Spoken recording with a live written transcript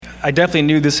I definitely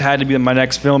knew this had to be my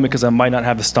next film because I might not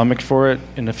have the stomach for it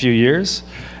in a few years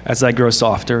as I grow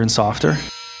softer and softer.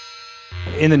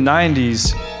 In the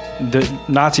 90s, the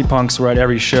Nazi punks were at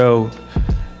every show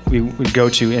we would go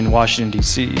to in Washington,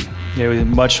 D.C. They were a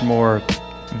much more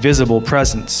visible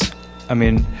presence. I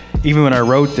mean, even when I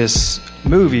wrote this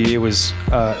movie, it was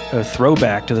a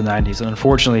throwback to the 90s, and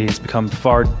unfortunately it's become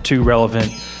far too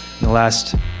relevant in the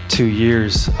last 2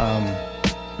 years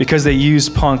because they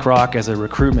used punk rock as a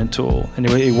recruitment tool, and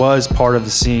it was part of the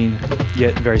scene,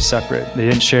 yet very separate. They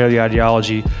didn't share the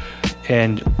ideology,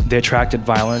 and they attracted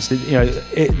violence.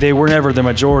 They were never the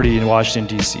majority in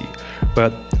Washington, D.C.,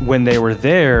 but when they were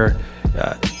there,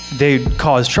 they'd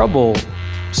cause trouble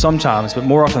sometimes, but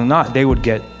more often than not, they would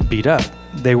get beat up.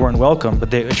 They weren't welcome,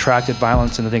 but they attracted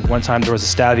violence, and I think one time there was a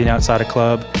stabbing outside a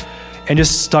club, and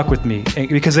just stuck with me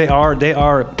because they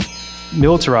are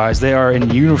militarized. They are in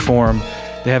uniform.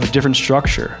 They have a different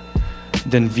structure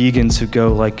than vegans who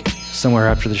go like somewhere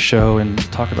after the show and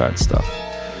talk about stuff,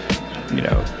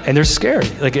 and they're scary.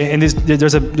 Like, and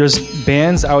there's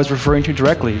bands I was referring to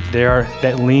directly. They are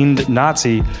that leaned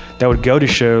Nazi that would go to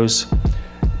shows.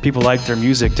 People liked their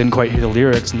music, didn't quite hear the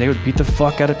lyrics, and they would beat the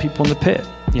fuck out of people in the pit.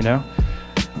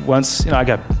 Once I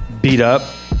got beat up,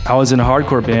 I was in a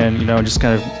hardcore band, just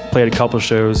kind of played a couple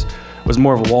shows. Was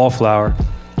more of a wallflower.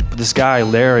 But this guy,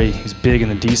 Larry, who's big in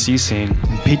the DC scene,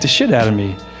 beat the shit out of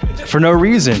me for no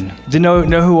reason. Didn't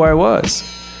know who I was.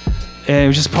 And it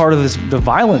was just part of the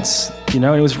violence, and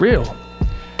it was real.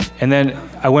 And then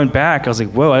I went back, I was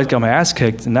like, whoa, I just got my ass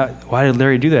kicked. And why did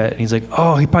Larry do that? And he's like,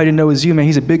 oh, he probably didn't know it was you, man.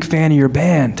 He's a big fan of your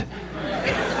band.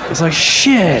 It's like,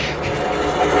 shit.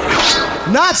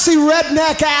 Nazi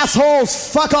redneck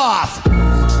assholes, fuck off.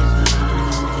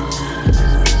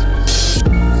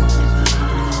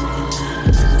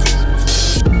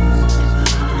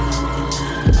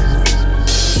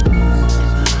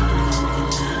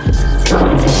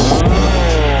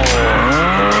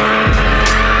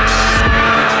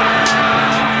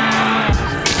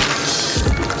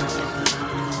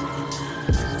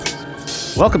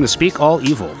 Welcome to Speak All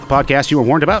Evil, the podcast you were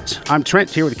warned about. I'm Trent,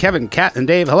 here with Kevin, Kat, and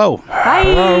Dave. Hello. Hi.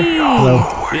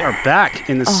 Hello. We are back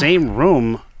in the same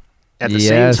room at the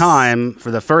same time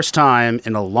for the first time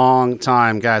in a long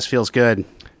time. Guys, feels good.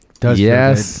 Does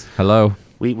feel good. Hello.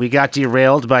 We got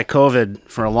derailed by COVID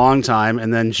for a long time,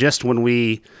 and then just when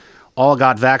we all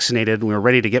got vaccinated and we were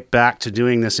ready to get back to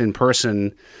doing this in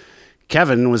person,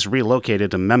 Kevin was relocated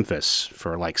to Memphis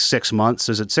for like 6 months.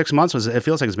 Is it 6 months? It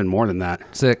feels like it's been more than that.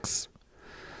 6.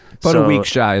 About a week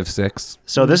shy of 6.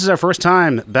 So this is our first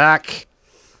time back.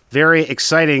 Very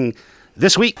exciting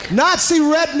this week. Nazi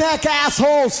redneck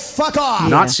assholes, fuck off.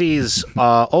 Nazis,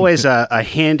 always a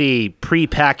handy,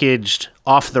 pre-packaged,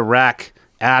 off-the-rack,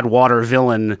 add-water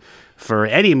villain for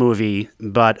any movie,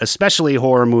 but especially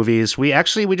horror movies. We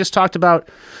just talked about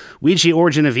Ouija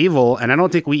Origin of Evil, and I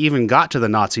don't think we even got to the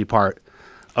Nazi part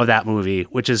of that movie,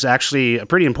 which is actually a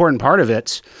pretty important part of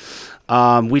it.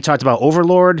 We talked about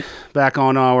Overlord back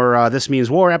on our This Means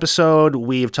War episode.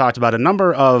 We've talked about a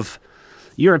number of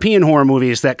European horror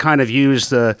movies that kind of use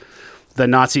the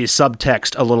Nazi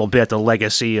subtext a little bit, the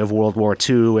legacy of World War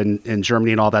II and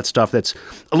Germany and all that stuff that's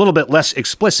a little bit less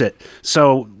explicit.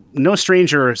 So no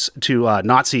strangers to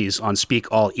Nazis on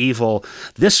Speak All Evil.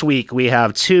 This week we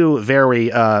have two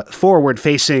very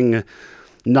forward-facing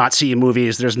Nazi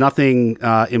movies. There's nothing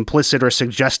implicit or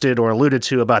suggested or alluded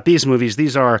to about these movies.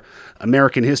 These are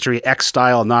American History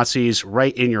X-style Nazis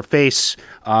right in your face.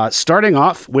 Starting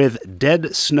off with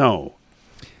Dead Snow.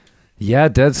 Yeah,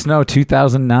 Dead Snow,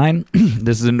 2009.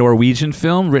 This is a Norwegian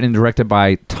film written and directed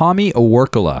by Tommy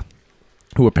Aworkala,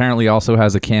 who apparently also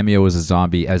has a cameo as a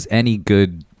zombie, as any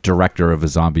good director of a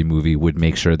zombie movie would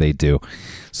make sure they do.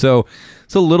 So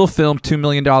it's a little film, $2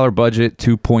 million budget,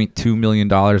 $2.2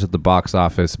 million at the box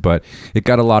office, but it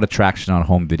got a lot of traction on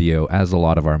home video, as a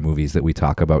lot of our movies that we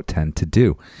talk about tend to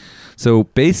do. So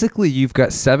basically, you've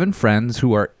got 7 friends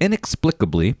who are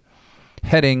inexplicably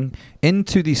heading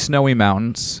into the snowy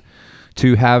mountains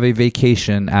to have a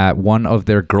vacation at one of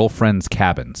their girlfriend's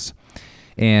cabins.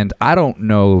 And I don't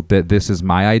know that this is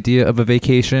my idea of a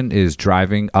vacation, is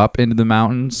driving up into the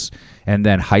mountains and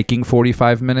then hiking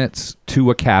 45 minutes to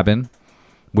a cabin,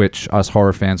 which us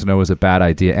horror fans know is a bad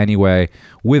idea anyway,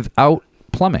 without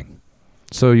plumbing.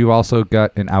 So you also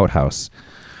got an outhouse.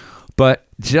 But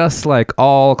just like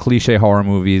all cliche horror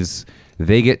movies,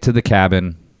 they get to the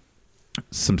cabin,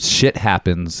 some shit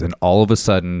happens, and all of a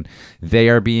sudden they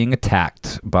are being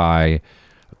attacked by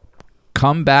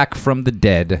come back from the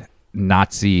dead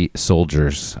Nazi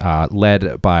soldiers,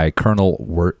 led by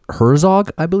Colonel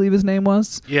Herzog, I believe his name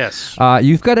was. Yes.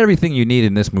 You've got everything you need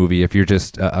in this movie if you're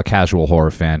just a casual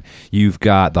horror fan. You've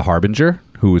got the Harbinger,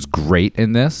 who is great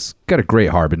in this. Got a great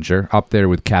Harbinger, up there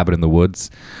with Cabin in the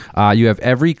Woods. You have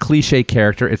every cliche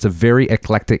character. It's a very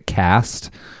eclectic cast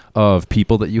of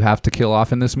people that you have to kill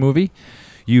off in this movie.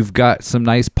 You've got some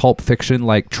nice Pulp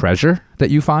Fiction-like treasure that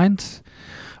you find.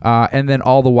 And then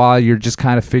all the while, you're just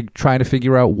kind of trying to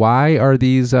figure out why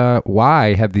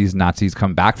have these Nazis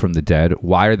come back from the dead?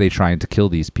 Why are they trying to kill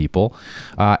these people?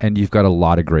 And you've got a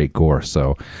lot of great gore.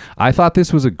 So I thought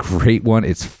this was a great one.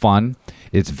 It's fun.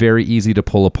 It's very easy to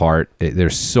pull apart.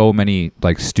 There's so many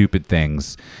like stupid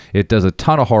things. It does a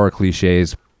ton of horror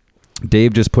cliches.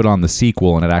 Dave just put on the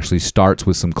sequel, and it actually starts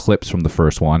with some clips from the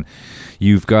first one.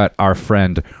 You've got our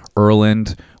friend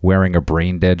Erland wearing a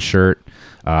Brain Dead shirt,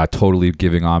 totally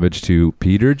giving homage to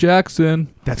Peter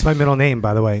Jackson. That's my middle name,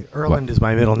 by the way. Erland is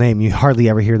my middle name. You hardly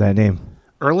ever hear that name.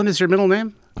 Erland is your middle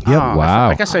name? Yep. Oh, Wow.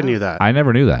 I guess I knew that. I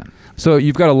never knew that. So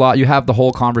you've got a lot. You have the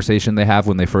whole conversation they have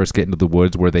when they first get into the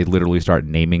woods, where they literally start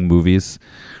naming movies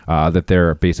that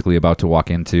they're basically about to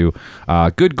walk into.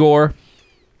 Good gore.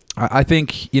 I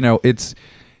think, it's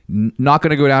not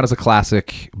going to go down as a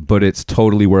classic, but it's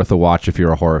totally worth a watch if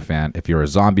you're a horror fan, if you're a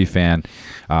zombie fan,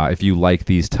 if you like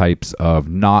these types of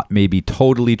not maybe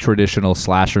totally traditional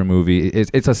slasher movie.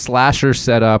 It's a slasher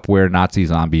setup where Nazi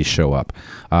zombies show up.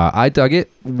 I dug it.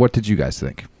 What did you guys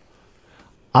think?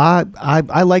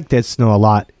 I like Dead Snow a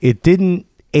lot. It didn't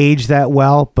age that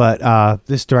well, but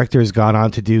this director has gone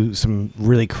on to do some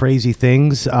really crazy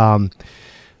things.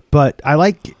 But I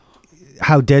like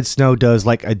how Dead Snow does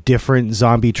like a different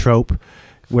zombie trope,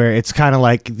 where it's kind of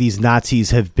like these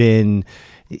Nazis have been,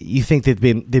 you think they've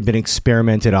been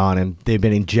experimented on and they've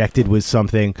been injected with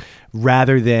something,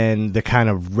 rather than the kind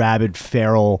of rabid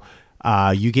feral,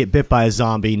 you get bit by a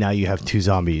zombie, now you have two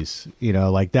zombies,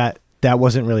 like that. That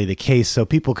wasn't really the case. So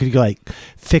people could like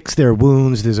fix their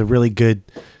wounds. There's a really good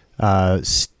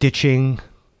stitching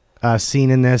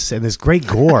scene in this, and there's great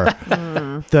gore.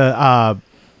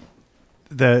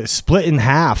 The split in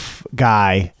half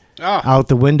guy out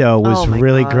the window was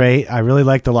really great. I really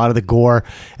liked a lot of the gore.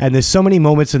 And there's so many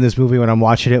moments in this movie when I'm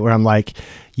watching it where I'm like,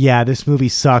 yeah, this movie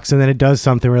sucks. And then it does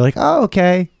something where you're like, oh,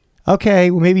 okay,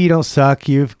 well, maybe you don't suck.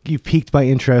 You've piqued my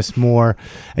interest more.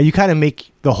 And you kind of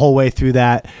make the whole way through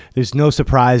that. There's no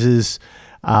surprises.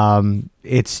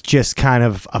 It's just kind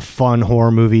of a fun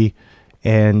horror movie.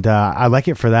 And I like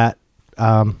it for that.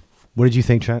 What did you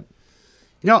think, Trent?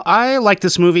 I like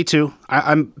this movie too.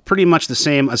 I'm pretty much the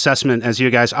same assessment as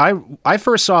you guys. I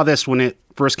first saw this when it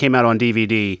first came out on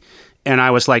DVD, and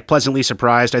I was like pleasantly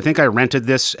surprised. I think I rented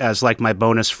this as like my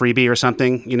bonus freebie or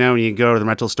something. When you go to the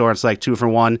rental store, it's like 2 for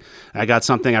 1. I got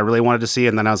something I really wanted to see,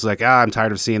 and then I was like, I'm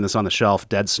tired of seeing this on the shelf.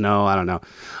 Dead Snow, I don't know.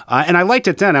 And I liked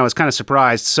it then. I was kind of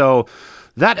surprised. So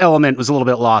that element was a little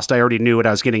bit lost. I already knew what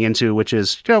I was getting into, which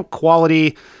is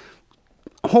quality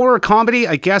horror comedy,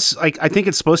 I guess. I think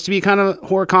it's supposed to be kind of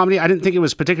horror comedy. I didn't think it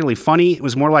was particularly funny. It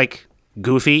was more like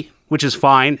goofy, which is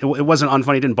fine. It wasn't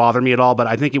unfunny. It didn't bother me at all, but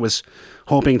I think it was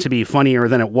hoping to be funnier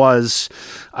than it was.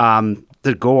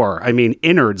 The gore,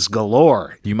 innards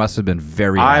galore. You must have been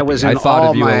very happy. I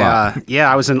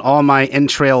was in all my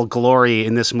entrail glory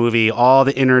in this movie. All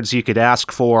the innards you could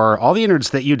ask for, all the innards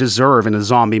that you deserve in a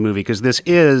zombie movie, because this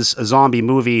is a zombie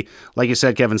movie. Like you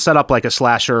said, Kevin, set up like a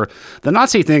slasher. The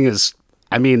Nazi thing is,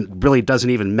 really doesn't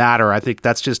even matter. I think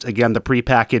that's just, again, the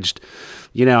prepackaged,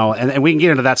 and we can get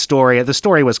into that story. The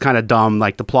story was kind of dumb,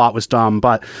 like the plot was dumb,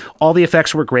 but all the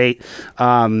effects were great.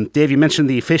 Dave, you mentioned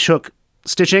the fishhook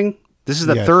stitching. This is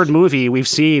the third movie we've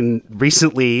seen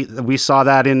recently. We saw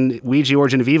that in Ouija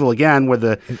Origin of Evil again, where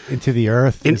the Into the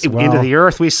Earth as well. Into the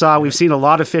Earth we've seen a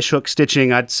lot of fishhook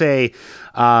stitching. I'd say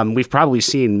we've probably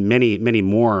seen many, many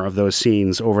more of those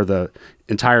scenes over the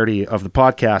entirety of the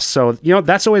podcast. So,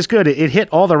 that's always good. It hit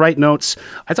all the right notes.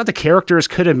 I thought the characters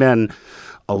could have been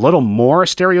a little more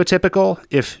stereotypical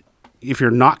if you're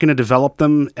not going to develop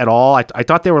them at all. I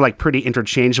thought they were like pretty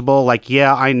interchangeable. Like,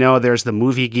 yeah, I know there's the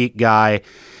movie geek guy,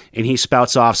 and he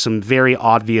spouts off some very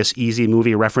obvious, easy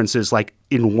movie references, like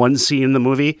in one scene in the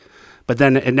movie, but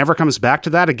then it never comes back to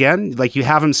that again. Like, you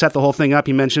have him set the whole thing up.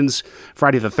 He mentions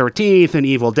Friday the 13th and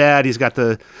Evil Dead. He's got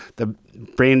the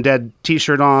Brain Dead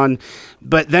t-shirt on,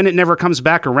 but then it never comes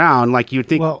back around. Like, you'd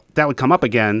think that would come up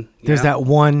again. There's that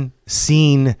one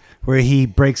scene where he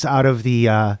breaks out of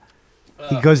the,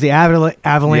 he goes the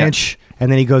avalanche,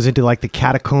 and then he goes into like the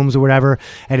catacombs or whatever,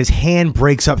 and his hand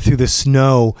breaks up through the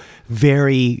snow,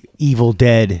 very Evil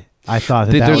Dead I thought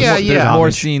that, There's, that was Yeah, there's yeah.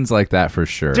 more scenes like that for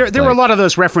sure. There were a lot of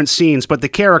those reference scenes, but the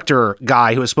character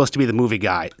guy who was supposed to be the movie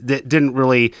guy that didn't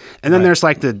really. And then there's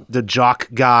like the jock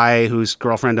guy whose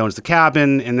girlfriend owns the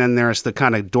cabin, and then there's the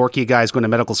kind of dorky guy who's going to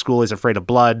medical school. He's afraid of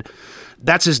blood.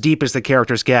 That's as deep as the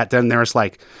characters get. Then there's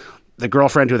like the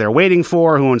girlfriend who they're waiting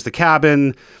for, who owns the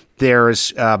cabin.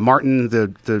 There's Martin,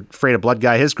 the afraid of blood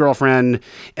guy, his girlfriend,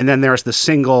 and then there's the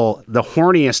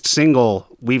horniest single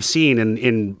we've seen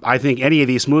in I think any of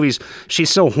these movies.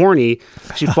 She's so horny,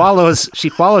 she follows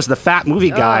the fat movie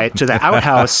guy to the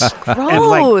outhouse and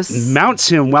like Gross. mounts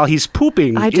him while he's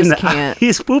pooping. I just can't.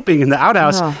 He's pooping in the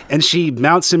outhouse, Ugh. and she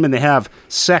mounts him, and they have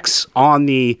sex on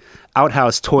the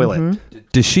outhouse toilet. Mm-hmm.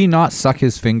 Does she not suck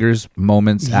his fingers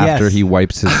moments after he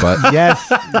wipes his butt? Yes,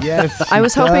 yes. I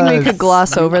was hoping we could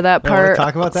gloss over that Want to part.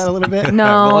 talk about that a little bit?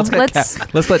 No, Well,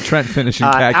 let's. let's let Trent finish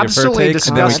and Kat give her absolutely take,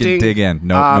 and then we disgusting. can dig in.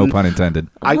 No pun intended.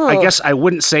 I guess I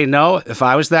wouldn't say no if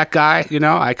I was that guy. You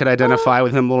know, I could identify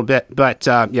with him a little bit. But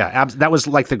that was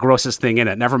like the grossest thing in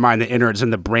it. Never mind the innards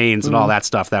and the brains and all that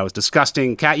stuff. That was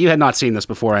disgusting. Kat, you had not seen this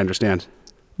before, I understand.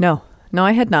 No,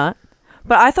 I had not.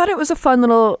 But I thought it was a fun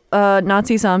little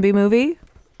Nazi zombie movie.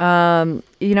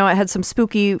 It had some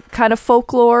spooky kind of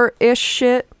folklore-ish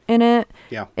shit in it.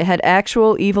 Yeah. It had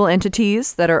actual evil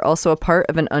entities that are also a part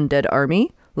of an undead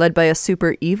army led by a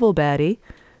super evil baddie.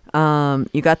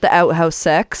 You got the outhouse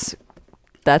sex.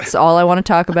 That's all I want to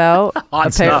talk about.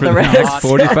 stuff. The rest.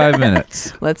 45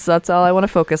 minutes. That's all I want to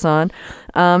focus on.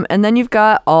 And then you've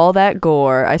got all that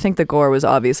gore. I think the gore was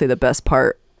obviously the best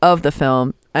part of the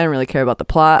film. I didn't really care about the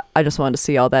plot. I just wanted to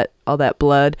see all that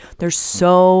blood. There's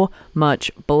so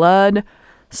much blood,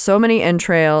 so many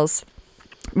entrails.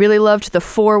 Really loved the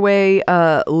four-way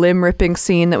limb ripping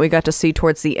scene that we got to see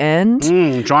towards the end.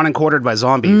 Drawn and quartered by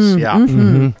zombies.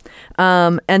 Yeah.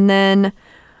 And then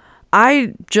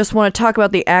I just want to talk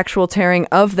about the actual tearing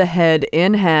of the head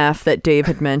in half that Dave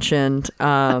had mentioned.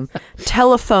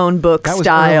 Telephone book That was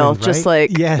style, Erland, right? just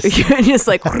like Yes. just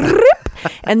like rip,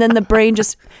 and then the brain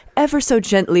just ever so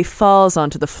gently falls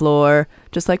onto the floor,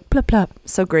 just like plop plop,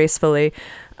 so gracefully.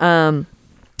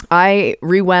 I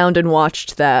rewound and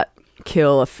watched that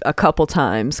kill a couple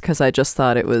times because I just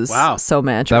thought it was so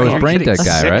magical. That was Brain Getting Dead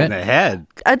guy, sick right? in the head.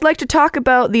 I'd like to talk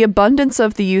about the abundance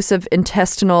of the use of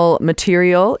intestinal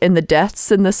material in the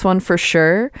deaths in this one for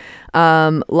sure.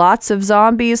 Lots of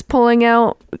zombies pulling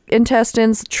out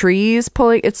intestines, trees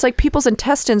pulling. It's like people's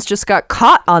intestines just got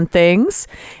caught on things.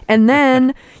 And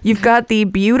then you've got the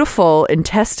beautiful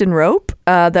intestine rope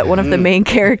that one of the main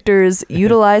characters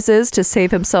utilizes to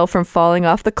save himself from falling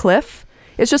off the cliff.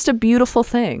 It's just a beautiful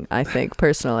thing, I think,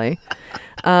 personally.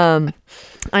 I'm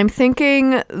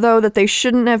thinking, though, that they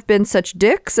shouldn't have been such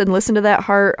dicks and listen to that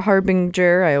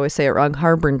harbinger. I always say it wrong.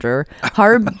 Harbinger.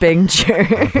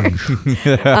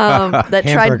 That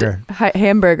Hamburger.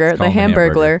 Hamburger, the call him Hamburglar,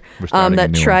 Hamburger. We're starting a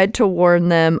that new one. tried to warn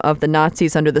them of the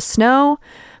Nazis under the snow.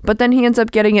 But then he ends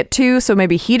up getting it too, so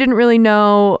maybe he didn't really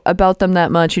know about them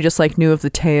that much. He just like knew of the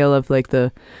tale of like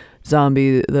the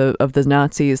zombie of the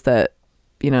Nazis that,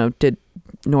 did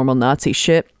normal Nazi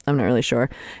shit. I'm not really sure.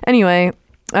 Anyway,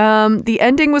 the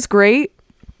ending was great.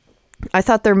 I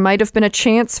thought there might have been a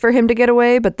chance for him to get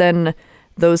away, but then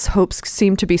those hopes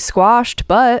seem to be squashed.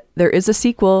 But there is a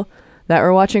sequel that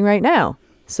we're watching right now.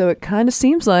 So it kind of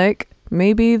seems like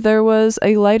maybe there was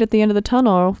a light at the end of the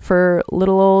tunnel for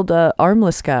little old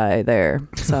armless guy there.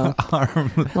 So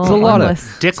There's a lot of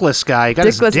Dickless guy. He got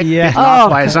his Dickless- dick Yeah. bitten off Oh,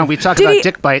 by a zombie. We talked Did about he-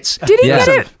 dick bites. Did he Yeah. get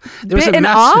it There was a bitten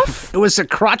massive- off? It was a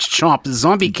crotch chomp. The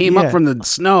zombie came up Yeah. from the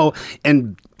snow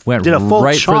and Went did a full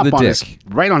right for chomp the on dick.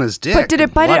 right on his dick. But did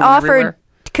it bite Blood it off or? everywhere.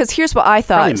 Because here's what I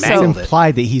thought. Probably So mangled it.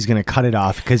 Implied that he's going to cut it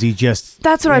off because he just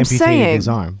that's what I'm amputated saying. his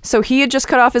arm. So he had just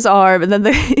cut off his arm, and then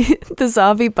the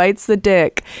zombie bites the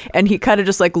dick, and he kind of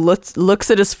just like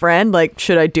looks at his friend, like,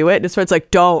 should I do it? And his friend's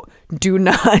like, do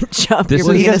not chop This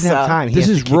your is- He penis doesn't have off. time. He This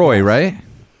has is to keep Roy, it. right?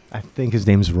 I think his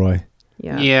name's Roy.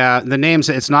 Yeah. The name's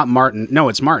it's not Martin. No,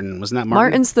 it's Martin. Wasn't that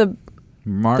Martin? Martin's the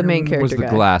Martin main was character the guy.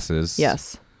 glasses.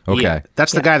 yes. Okay. Yeah,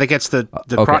 that's the Yeah. guy that gets the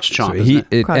Okay, crotch chomp. so isn't it?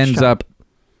 it Crotch ends chomp. up.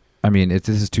 I mean, this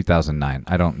is 2009.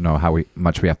 I don't know how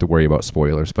much we have to worry about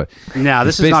spoilers, but No,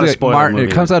 this it's is not a basically spoiler Martin,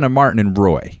 movie. It comes out of Martin and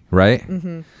Roy, right?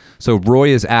 Mm-hmm. So Roy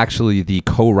is actually the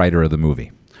co-writer of the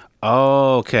movie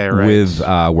Okay, right. with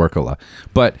Werkela.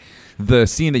 But the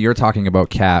scene that you're talking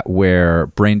about, Kat, where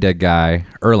Brain Dead guy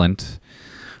Erland,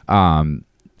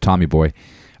 Tommy Boy,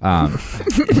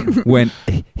 when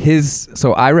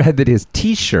so I read that his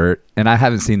T-shirt, and I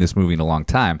haven't seen this movie in a long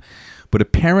time, but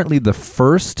apparently the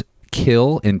first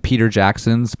kill in Peter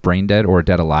Jackson's Brain Dead, or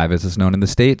Dead Alive as it's known in the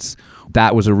States,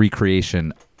 that was a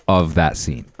recreation of that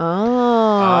scene.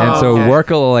 Oh. And so okay.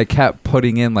 Werkele like kept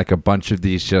putting in like a bunch of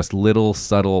these just little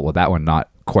subtle. Well, that one not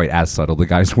quite as subtle. The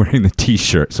guy's wearing the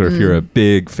T-shirt, so if you're a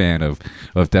big fan of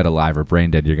Dead Alive or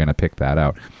Brain Dead, you're gonna pick that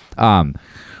out.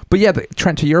 But yeah,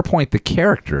 Trent, to your point, the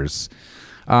characters,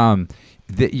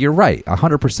 you're right,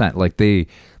 100%. Like they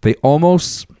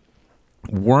almost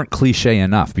weren't cliche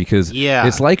enough because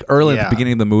it's like early at the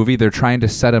beginning of the movie, they're trying to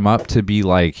set him up to be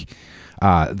like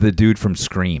the dude from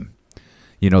Scream.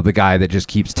 You know, the guy that just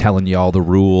keeps telling you all the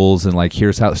rules and like,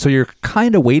 here's how. So you're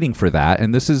kind of waiting for that.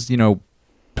 And this is,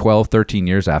 12, 13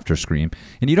 years after Scream.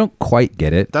 And you don't quite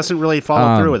get it. Doesn't really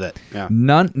follow through with it. Yeah.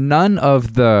 None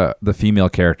of the female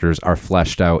characters are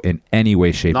fleshed out in any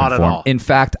way, shape, Not or at form. all. In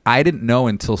fact, I didn't know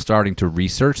until starting to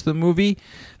research the movie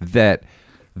that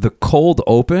the cold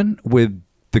open with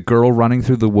the girl running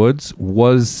through the woods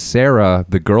was Sarah,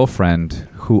 the girlfriend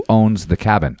who owns the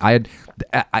cabin. I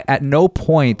at no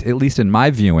point, at least in my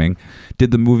viewing,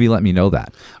 did the movie let me know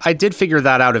that. I did figure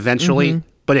that out eventually,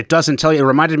 but it doesn't tell you. It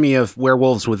reminded me of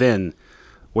Werewolves Within,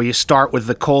 where you start with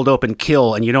the cold open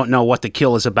kill and you don't know what the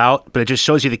kill is about, but it just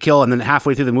shows you the kill, and then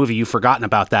halfway through the movie you've forgotten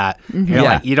about that. You're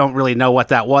like, you don't really know what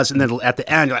that was, and then at the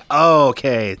end you're like, oh,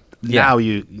 okay, now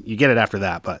you get it after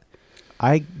that. But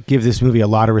I give this movie a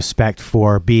lot of respect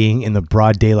for being in the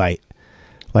broad daylight.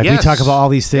 Like we Yes. talk about all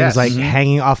these things, Yes. like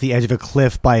hanging off the edge of a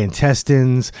cliff by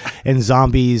intestines and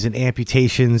zombies and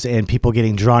amputations and people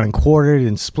getting drawn and quartered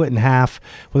and split in half.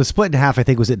 Well, the split in half I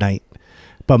think was at night,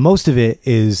 but most of it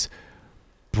is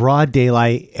broad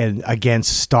daylight and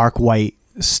against stark white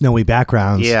snowy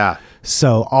backgrounds. Yeah.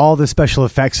 So all the special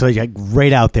effects are like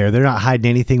right out there. They're not hiding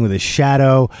anything with a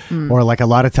shadow or like a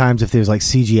lot of times if there's like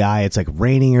CGI, it's like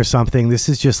raining or something. This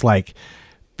is just like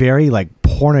very like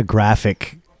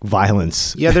pornographic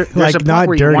violence. yeah, there's like a point not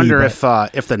where dirty, you wonder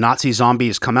but- if the Nazi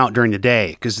zombies come out during the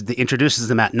day, because it introduces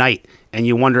them at night, and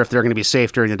you wonder if they're going to be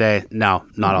safe during the day. No,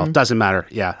 not all. Doesn't matter.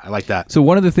 Yeah, I like that. So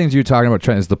one of the things you're talking about,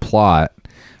 Trent, is the plot.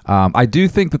 I do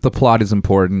think that the plot is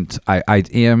important. I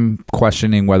am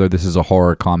questioning whether this is a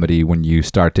horror comedy when you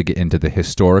start to get into the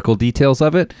historical details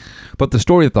of it. But the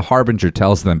story that the Harbinger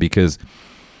tells them, because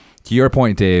to your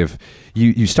point, Dave,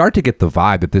 you start to get the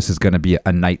vibe that this is going to be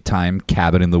a nighttime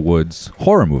cabin in the woods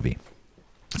horror movie.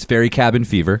 It's very Cabin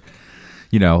Fever.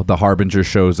 The Harbinger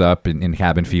shows up in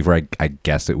Cabin Fever. I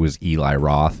guess it was Eli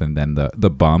Roth and then the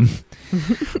bum.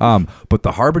 But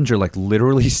the Harbinger like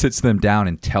literally sits them down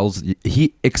and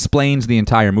he explains the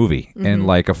entire movie in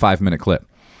like a 5-minute clip.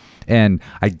 And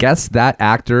I guess that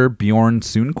actor, Bjorn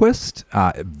Sundquist,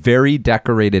 very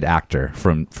decorated actor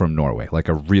from Norway, like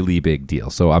a really big deal.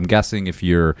 So I'm guessing if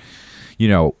you're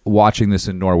watching this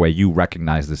in Norway, you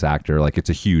recognize this actor. Like, it's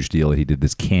a huge deal that he did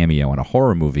this cameo in a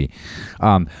horror movie.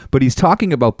 But he's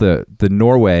talking about the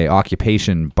Norway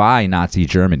occupation by Nazi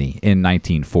Germany in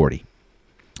 1940.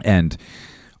 And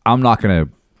I'm not going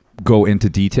to go into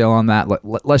detail on that.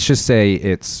 Let's just say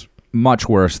it's much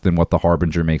worse than what the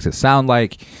Harbinger makes it sound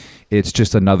like. It's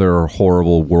just another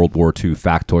horrible World War II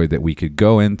factoid that we could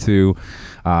go into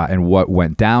and what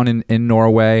went down in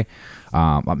Norway.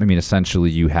 Essentially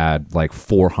you had like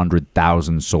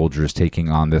 400,000 soldiers taking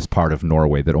on this part of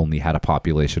Norway that only had a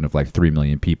population of like 3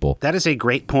 million people. That is a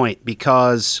great point,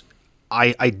 because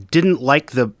I didn't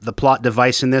like the plot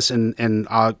device in this, and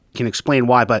I can explain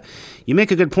why, but you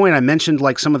make a good point. I mentioned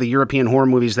like some of the European horror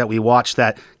movies that we watch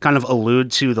that kind of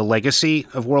allude to the legacy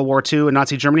of World War II and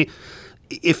Nazi Germany.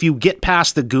 If you get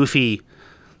past the goofy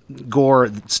gore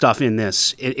stuff in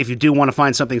this, if you do want to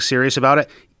find something serious about it,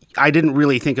 I didn't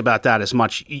really think about that as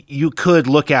much. You could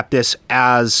look at this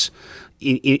as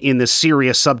in the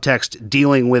serious subtext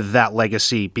dealing with that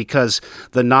legacy, because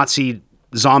the Nazi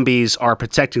zombies are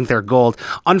protecting their gold.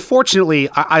 Unfortunately,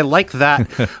 I like that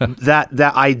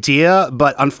that idea,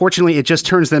 but unfortunately, it just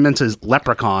turns them into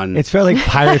Leprechaun. It's very like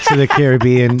Pirates of the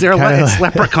Caribbean. It's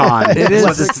Leprechaun. It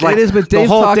is. It's like, It is, but the Dave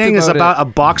whole talked thing is about about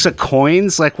a box of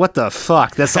coins. Like, what the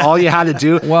fuck? That's all you had to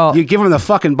do. Well- you give them the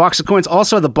fucking box of coins.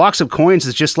 Also, the box of coins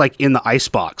is just like in the ice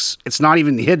box. It's not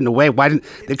even hidden away. Why didn't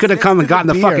they could have come and gotten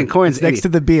the Beer. fucking coins It's next to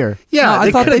the beer. Yeah, No, I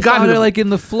they thought could they have gotten found it the- like in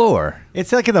the floor.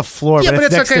 It's like in the floor, Yeah, but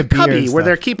it's next like to a beer cubby and where stuff.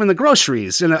 they're keeping the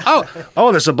groceries. And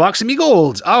there's a box of me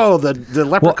golds. Oh, the Well,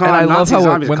 leprechaun. and I love Nazi how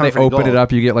zombies when are they coming for open gold. it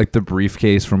up, you get like the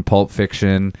briefcase from Pulp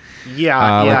Fiction. Yeah,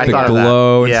 like I the thought of that.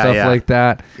 glow and Yeah, stuff yeah. like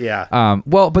that. Yeah.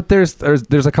 But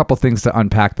there's a couple things to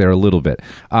unpack there a little bit.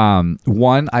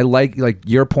 One, I like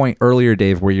your point earlier,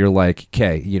 Dave, where you're like,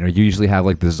 okay, you usually have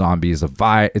like the zombies,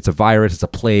 it's a virus, it's a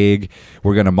plague.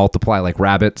 We're gonna multiply like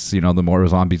rabbits. The more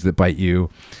zombies that bite you.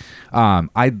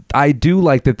 I do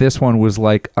like that this one was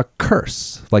like a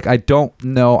curse. Like, I don't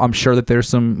know. I'm sure that there's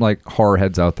some like horror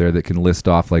heads out there that can list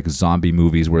off like zombie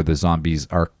movies where the zombies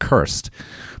are cursed,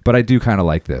 but I do kind of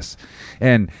like this.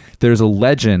 And there's a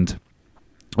legend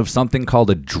of something called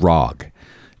a drog.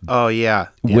 Oh yeah.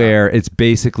 Where it's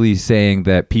basically saying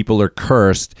that people are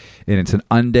cursed, and it's an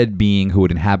undead being who would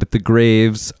inhabit the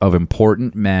graves of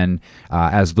important men,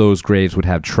 as those graves would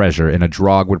have treasure, and a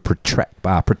drog would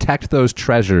protect those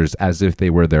treasures as if they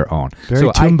were their own. Very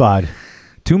Tumbad.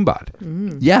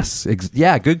 Tumbad. Yes.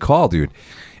 Yeah, good call, dude.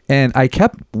 And I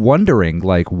kept wondering,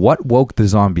 like, what woke the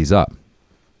zombies up?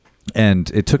 And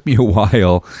it took me a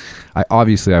while. I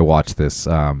watched this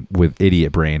with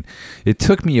Idiot Brain. It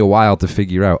took me a while to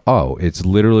figure out, oh, it's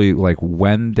literally like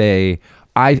when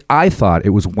I thought it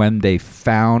was when they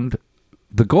found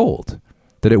the gold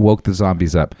that it woke the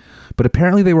zombies up. But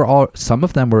apparently some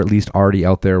of them were at least already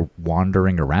out there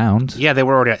wandering around. Yeah, they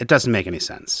were already. It doesn't make any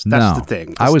sense. That's the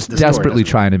thing. I was desperately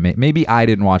trying to maybe I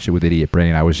didn't watch it with Idiot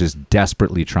Brain. I was just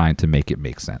desperately trying to make it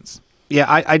make sense. Yeah,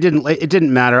 I didn't. It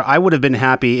didn't matter. I would have been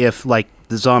happy if, like,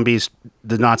 the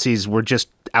Nazis were just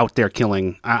out there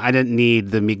killing. I didn't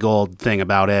need the Migold thing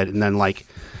about it. And then, like,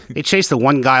 they chased the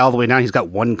one guy all the way down. He's got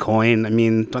one coin. I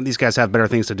mean, don't these guys have better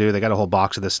things to do? They got a whole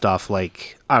box of this stuff.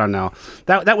 Like, I don't know.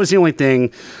 That was the only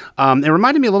thing. It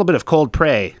reminded me a little bit of Cold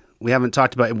Prey. We haven't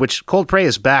talked about it, which Cold Prey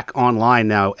is back online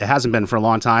now. It hasn't been for a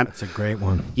long time. That's a great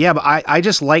one. Yeah, but I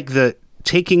just like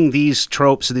taking these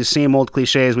tropes, these same old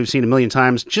cliches we've seen a million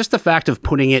times, just the fact of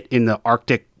putting it in the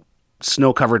Arctic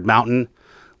snow-covered mountain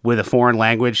with a foreign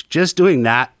language, just doing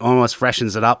that almost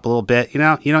freshens it up a little bit. You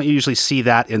know, you don't usually see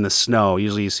that in the snow.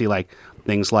 Usually you see like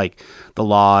things like The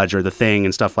Lodge or The Thing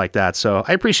and stuff like that. So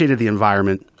I appreciated the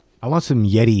environment. I want some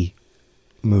Yeti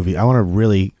movie. I want a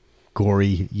really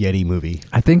gory Yeti movie.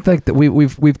 I think like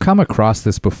we've come across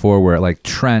this before where like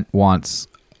Trent wants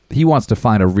to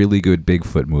find a really good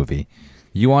Bigfoot movie.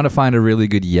 You want to find a really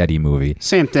good Yeti movie.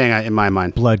 Same thing in my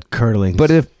mind. Blood curdling.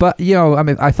 But I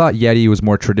mean, I thought Yeti was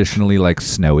more traditionally like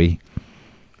snowy.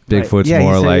 Bigfoot's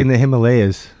more like in the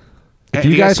Himalayas. If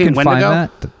you guys can find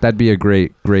that'd be a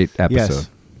great episode. Yes.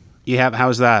 You have?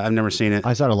 How's that? I've never seen it.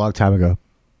 I saw it a long time ago,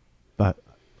 but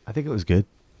I think it was good.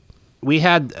 We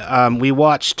had we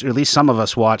watched, or at least some of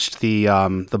us watched the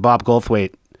Bob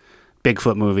Goldthwait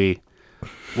Bigfoot movie.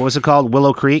 What was it called?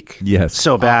 Willow Creek? Yes.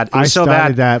 So bad. It was I so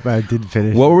started bad. that, but I didn't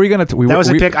finish. What were we going to... That was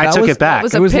a pick. I took it back.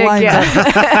 It was a pick,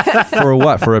 yeah. For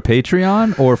what? For a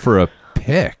Patreon or for a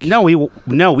pick? No,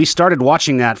 we started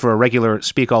watching that for a regular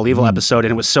Speak All Evil episode,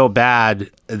 and it was so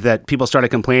bad that people started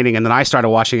complaining, and then I started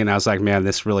watching it, and I was like, man,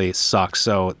 this really sucks.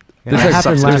 So... Yeah, that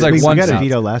happened last week. One we got a scene.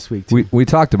 veto last week, too. We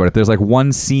talked about it. There's like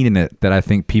one scene in it that I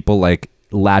think people like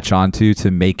latch onto to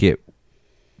make it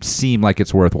seem like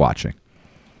it's worth watching.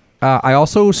 I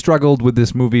also struggled with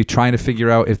this movie trying to figure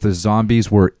out if the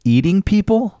zombies were eating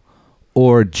people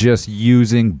or just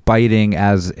using biting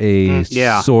as a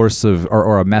source of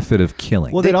or a method of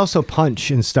killing. Well, they'd also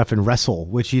punch and stuff and wrestle,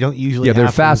 which you don't usually have. Yeah,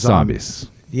 they're from fast zombies.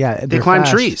 zombies. Yeah, they climb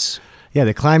trees. Yeah,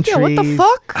 they climb trees. Yeah, what the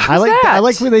fuck? I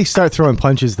like when they start throwing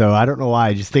punches, though. I don't know why.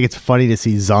 I just think it's funny to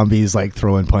see zombies like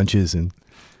throwing punches and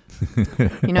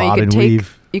bob and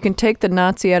weave. You can take the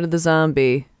Nazi out of the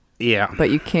zombie. Yeah, but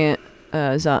you can't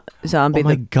zombie. Oh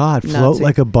my God! Nazi. Float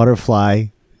like a butterfly,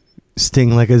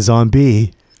 sting like a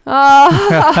zombie. I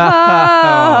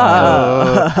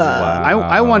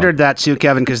wondered that too,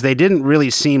 Kevin, because they didn't really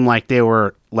seem like they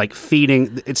were like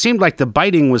feeding. It seemed like the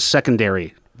biting was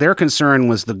secondary. Their concern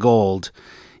was the gold,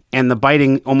 and the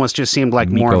biting almost just seemed like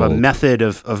more of a method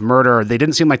of murder. They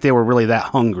didn't seem like they were really that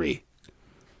hungry.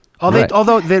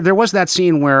 Although there was that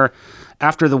scene where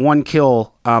after the one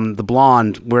kill, the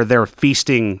blonde, where they're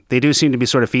feasting, they do seem to be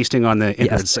sort of feasting on the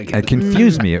innards. Yes, it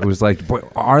confused me. It was like,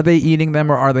 are they eating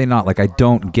them or are they not? Like, I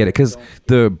don't get it. Because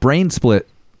the brain split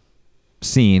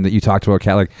scene that you talked about,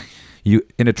 Kat, like,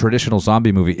 in a traditional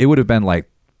zombie movie, it would have been like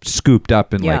scooped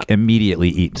up and like immediately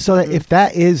eaten. So that if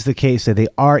that is the case, that they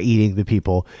are eating the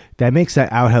people, that makes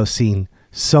that outhouse scene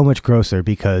so much grosser,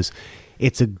 because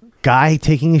it's a guy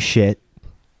taking a shit,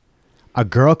 a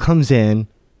girl comes in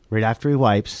right after he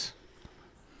wipes,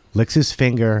 licks his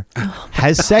finger,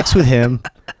 has sex with him,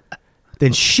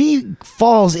 then she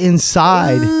falls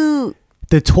inside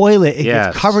the toilet and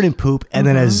gets covered in poop, and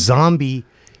then a zombie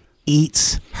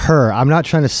eats her. I'm not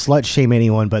trying to slut shame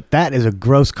anyone, but that is a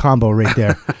gross combo right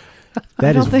there.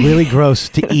 That is really gross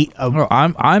to eat.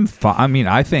 I'm fine. I mean,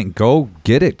 I think go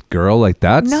get it, girl. Like,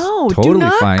 that's totally do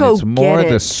not fine. go It's more get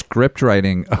the it. script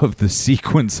writing of the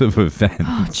sequence of events.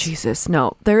 Oh, Jesus.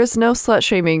 No, there is no slut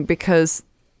shaming, because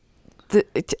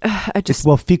I just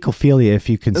Well, fecophilia, if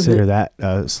you consider that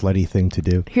a slutty thing to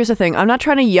do. here's the thing. I'm not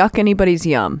trying to yuck anybody's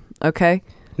yum, okay?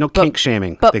 No kink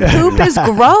shaming. But Big poop is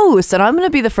gross, and I'm going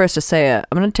to be the first to say it.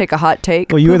 I'm going to take a hot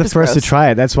take. Well, you were Poop the is first to gross. try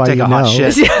it. That's why Take you a know. hot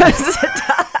shit. Yes.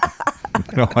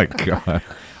 Oh my god.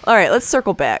 All right, let's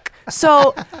circle back.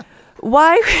 So,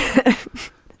 why,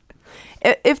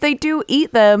 if they do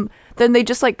eat them, then they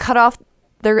just like cut off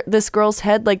this girl's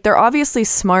head? Like, they're obviously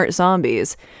smart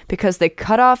zombies because they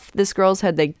cut off this girl's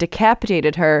head, they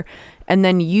decapitated her, and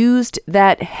then used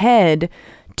that head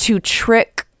to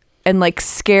trick and like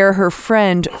scare her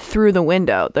friend through the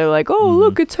window. They're like, oh,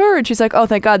 look, it's her. And she's like, oh,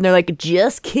 thank God. And they're like,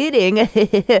 just kidding.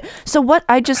 So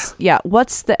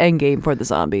what's the end game for the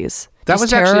zombies? That Just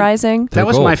was actually- terrorizing? That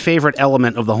was goal. my favorite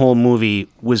element of the whole movie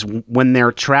was when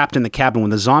they're trapped in the cabin, when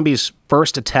the zombies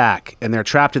first attack and they're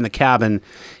trapped in the cabin.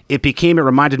 It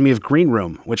reminded me of Green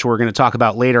Room, which we're going to talk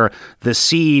about later. The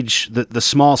siege, the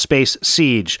small space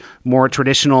siege, more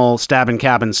traditional stab and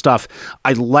cabin stuff.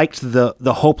 I liked the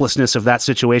hopelessness of that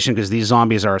situation because these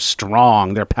zombies are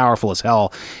strong. They're powerful as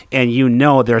hell. And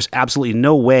there's absolutely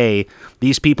no way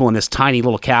these people in this tiny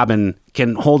little cabin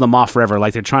can hold them off forever.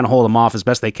 Like they're trying to hold them off as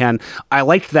best they can. I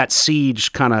liked that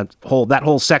siege that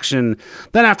whole section.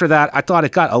 Then after that, I thought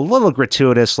it got a little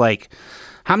gratuitous. Like,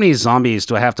 how many zombies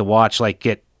do I have to watch like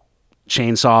get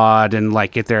chainsawed and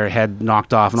like get their head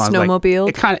knocked off? And I was like, Snowmobiled?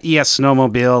 it kind of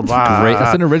snowmobile. Great.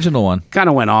 That's an original one. Kind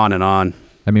of went on and on.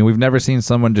 I mean, we've never seen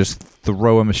someone just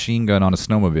throw a machine gun on a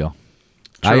snowmobile.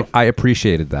 True. I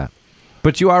appreciated that.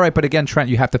 But you are right. But again, Trent,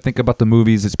 you have to think about the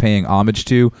movies it's paying homage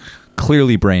to.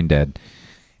 Clearly Brain Dead.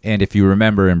 And if you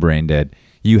remember in Brain Dead,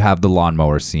 you have the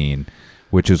lawnmower scene,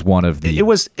 which is one of the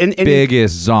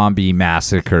biggest zombie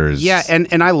massacres. Yeah,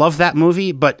 and I love that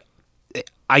movie, but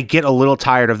I get a little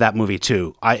tired of that movie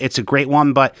too. It's a great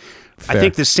one, but Fair. I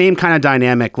think the same kind of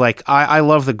dynamic. Like I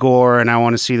love the gore and I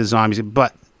want to see the zombies,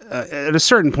 but at a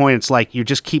certain point, it's like you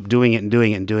just keep doing it and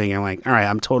doing it and doing it. I'm like, all right,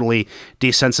 I'm totally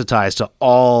desensitized to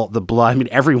all the blood. I mean,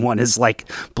 everyone is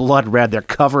like blood red. They're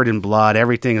covered in blood.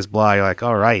 Everything is blood. You're like,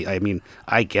 all right. I mean,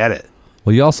 I get it.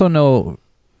 Well,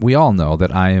 we all know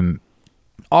that I am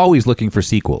always looking for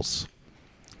sequels.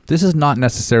 This is not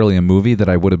necessarily a movie that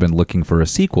I would have been looking for a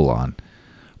sequel on,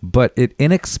 but it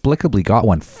inexplicably got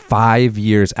one 5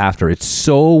 years after. It's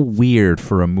so weird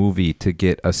for a movie to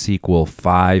get a sequel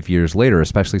 5 years later,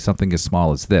 especially something as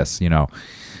small as this. I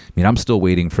mean, I'm still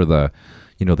waiting for the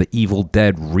Evil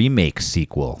Dead remake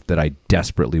sequel that I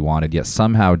desperately wanted, yet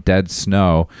somehow Dead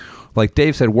Snow, like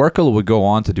Dave said, Werkele would go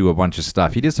on to do a bunch of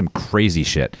stuff. He did some crazy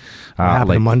shit. What happened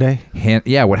like to Monday?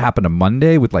 What Happened to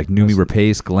Monday with like Noomi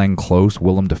Rapace, Glenn Close,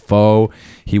 Willem Dafoe.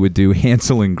 He would do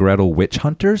Hansel and Gretel Witch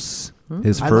Hunters.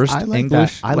 His first I like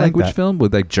English that. I like language that. film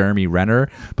with like Jeremy Renner,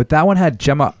 but that one had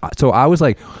Gemma. So I was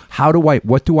like,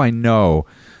 what do I know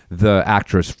the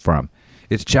actress from?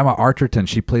 It's Gemma Arterton.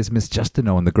 She plays Miss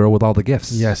Justino in The Girl with All the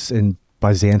Gifts. Yes, in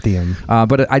Byzantium.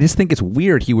 But I just think it's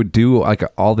weird. He would do like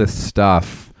all this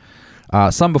stuff,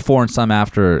 some before and some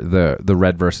after the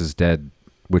Red versus Dead,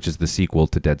 which is the sequel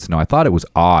to Dead Snow. I thought it was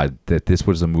odd that this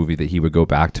was a movie that he would go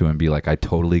back to and be like, I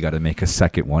totally got to make a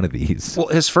second one of these. Well,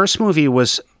 his first movie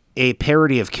was a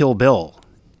parody of Kill Bill.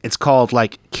 It's called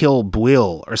like Kill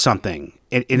Bill or something.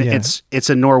 It's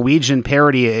a Norwegian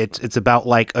parody. It's about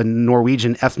like a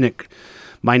Norwegian ethnic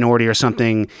minority or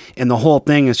something, and the whole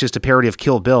thing is just a parody of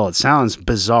Kill Bill. It sounds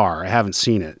bizarre. I haven't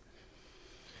seen it.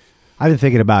 I've been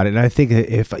thinking about it, and I think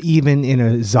that if even in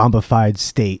a zombified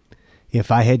state,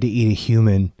 if I had to eat a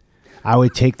human, I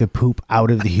would take the poop out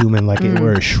of the human like it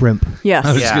were a shrimp, Yes.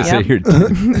 I was Yeah. going to say,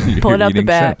 you're Pull it out the eating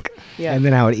back. shrimp. Yeah. and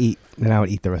then I would eat. Then I would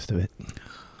eat the rest of it.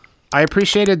 I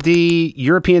appreciated the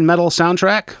European metal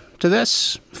soundtrack to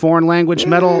this foreign language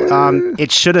metal.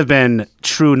 It should have been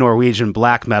true Norwegian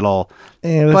black metal,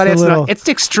 It was but a it's little, not. It's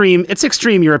extreme. It's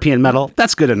extreme European metal.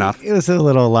 That's good enough. It was a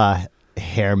little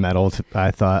hair metal.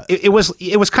 I thought. It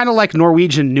was kind of like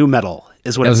Norwegian new metal,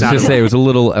 is what I it was going sounded to say, like. it was a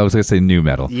little, I was going to say new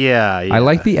metal. Yeah. I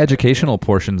like the educational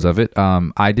portions of it.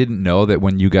 I didn't know that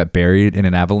when you got buried in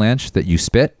an avalanche that you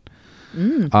spit,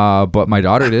 but my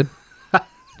daughter did.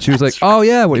 She was like, "Oh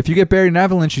yeah, well, if you get buried in an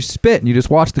avalanche, you spit, and you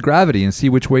just watch the gravity and see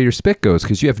which way your spit goes,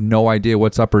 because you have no idea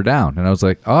what's up or down." And I was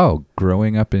like, "Oh,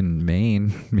 growing up in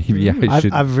Maine, maybe I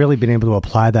should." I've really been able to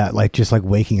apply that, like just like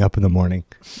waking up in the morning,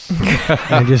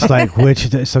 and just like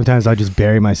sometimes I'll just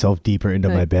bury myself deeper into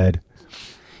my bed.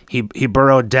 He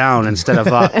burrowed down instead of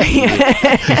up. He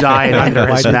died under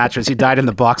his mattress. He died in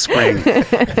the box spring.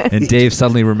 And Dave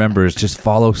suddenly remembers, just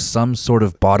follow some sort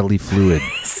of bodily fluid.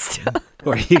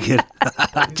 Or you could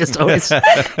just always,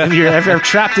 if you're ever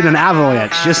trapped in an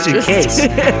avalanche, just in case. When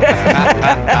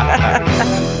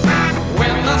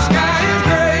the sky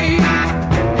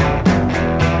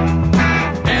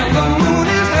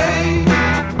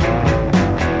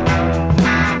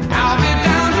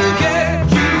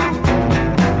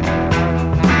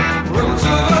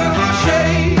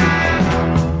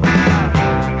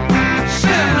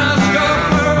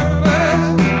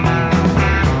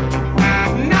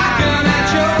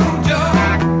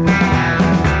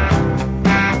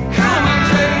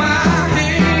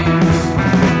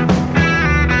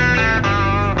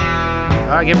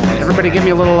Everybody give me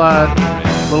a little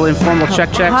informal check.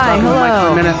 Hi, Stop the mic for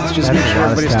hello. a minute. Let's just make That's sure a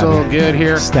lot of everybody's stabbing. still good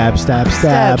here. Stab, stab,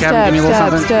 Stab, stab. Kevin, give me a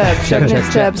little something.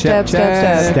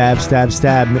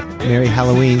 Stab. Merry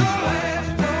Halloween.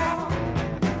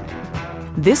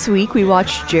 This week we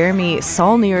watched Jeremy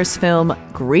Saulnier's film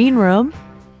Green Room,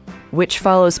 which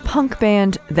follows punk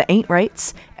band The Ain't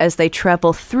Rights as they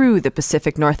travel through the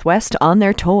Pacific Northwest on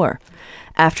their tour.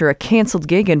 After a canceled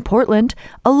gig in Portland,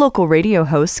 a local radio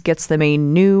host gets them a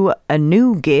new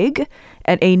gig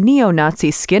at a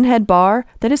neo-Nazi skinhead bar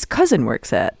that his cousin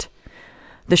works at.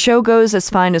 The show goes as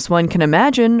fine as one can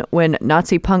imagine when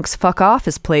Nazi Punk's Fuck Off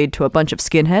is played to a bunch of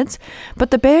skinheads,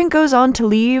 but the band goes on to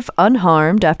leave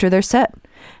unharmed after their set.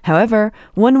 However,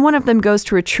 when one of them goes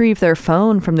to retrieve their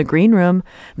phone from the green room,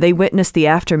 they witness the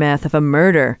aftermath of a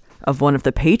murder of one of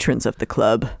the patrons of the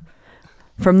club.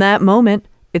 From that moment,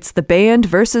 it's the band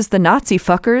versus the Nazi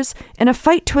fuckers in a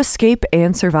fight to escape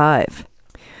and survive.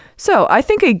 So, I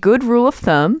think a good rule of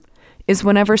thumb is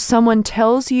whenever someone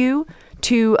tells you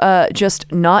to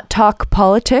just not talk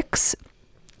politics,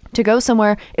 to go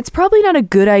somewhere, it's probably not a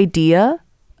good idea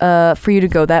for you to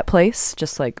go that place,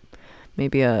 just like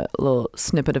maybe a little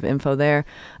snippet of info there,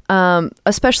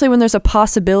 especially when there's a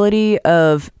possibility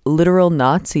of literal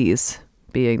Nazis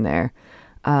being there.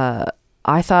 I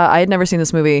had never seen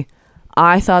this movie.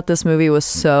 I thought this movie was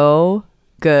so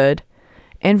good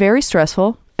and very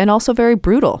stressful and also very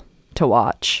brutal to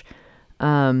watch.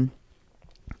 It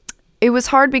was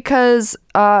hard because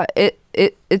it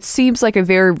seems like a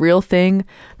very real thing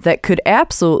that could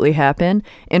absolutely happen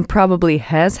and probably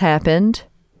has happened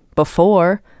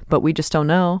before, but we just don't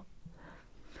know.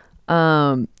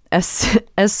 As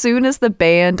soon as the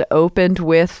band opened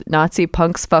with Nazi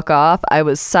Punk's Fuck Off, I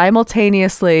was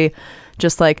simultaneously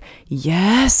just like,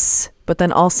 yes, but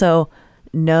then also,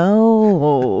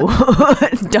 no,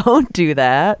 don't do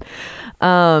that.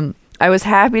 I was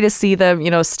happy to see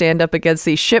them, stand up against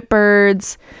these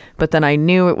shitbirds, but then I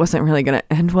knew it wasn't really going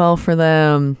to end well for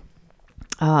them.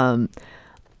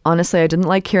 Honestly, I didn't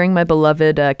like hearing my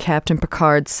beloved Captain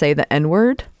Picard say the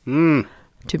N-word,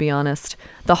 to be honest.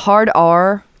 The hard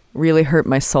R really hurt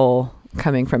my soul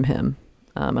coming from him,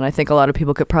 and I think a lot of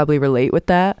people could probably relate with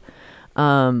that.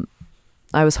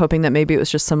 I was hoping that maybe it was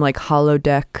just some like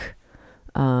holodeck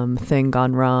thing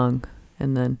gone wrong.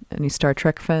 And then any Star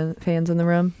Trek fans in the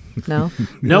room? No?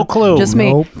 No clue. Just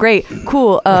me. Nope. Great.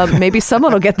 Cool. Maybe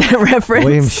someone will get that reference.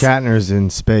 William Shatner's in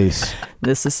space.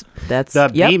 That's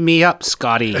Beam me up,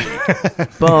 Scotty.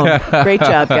 Boom. Great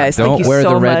job, guys. Don't Thank you wear so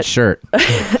the red much. shirt.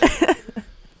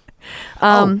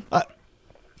 Oh,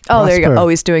 there you go. Prosper. Oh,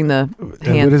 he's doing the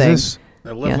hand What is thing. this?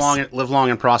 Live long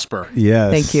and prosper.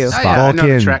 Yes. Thank you. Oh, yeah, I know the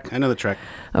Vulcan. Trek. I know the Trek.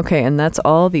 Okay, and that's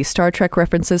all the Star Trek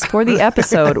references for the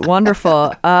episode.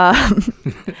 Wonderful.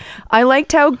 I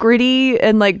liked how gritty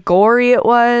and like gory it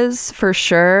was, for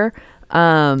sure.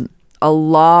 A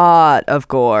lot of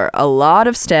gore, a lot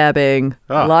of stabbing,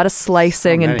 a lot of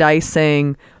slicing and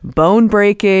dicing, bone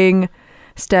breaking,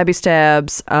 stabby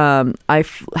stabs. I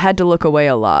had to look away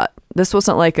a lot. This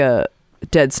wasn't like a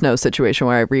Dead Snow situation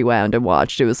where I rewound and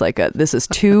watched. It was like this is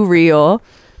too real.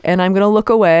 And I'm going to look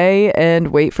away and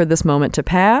wait for this moment to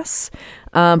pass.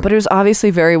 But it was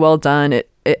obviously very well done. It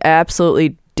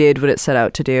absolutely did what it set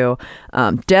out to do.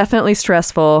 Definitely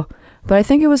stressful, but I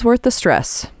think it was worth the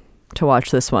stress to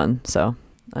watch this one. So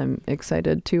I'm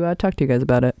excited to talk to you guys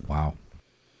about it. Wow.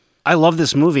 I love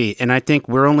this movie, and I think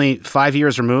we're only 5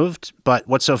 years removed, but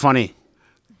what's so funny?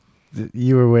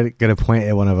 You were going to point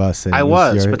at one of us. And I it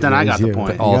was, your- but then I it got was the you.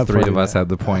 point. You All got three of pointed us at. had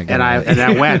the point. And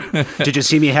I went. Did you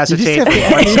see me hesitate? have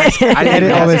to I didn't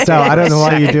Edit all this out. I don't know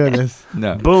why you're second. doing this.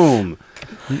 No. Boom.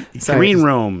 Sorry. Green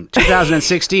Room,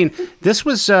 2016. This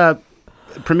was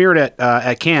premiered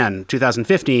at Cannes,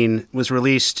 2015. Was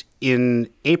released in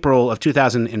April of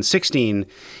 2016,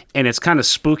 and it's kind of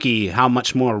spooky how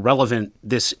much more relevant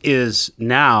this is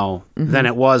now than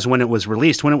it was when it was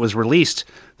released. When it was released,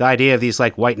 the idea of these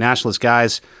like white nationalist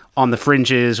guys on the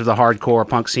fringes of the hardcore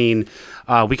punk scene.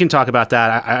 We can talk about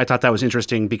that. I thought that was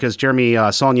interesting because Jeremy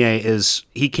Saulnier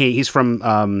he's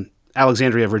from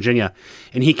Alexandria, Virginia,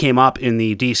 and he came up in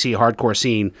the DC hardcore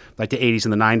scene, like the 80s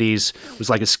and the 90s, was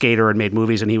like a skater and made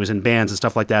movies, and he was in bands and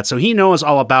stuff like that. So he knows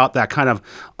all about that kind of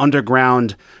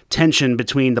underground tension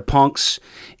between the punks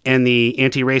and the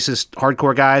anti-racist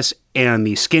hardcore guys and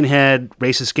the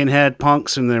racist skinhead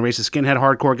punks and the racist skinhead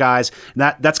hardcore guys.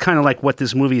 That's kind of like what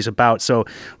this movie is about. So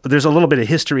there's a little bit of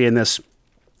history in this.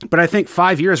 But I think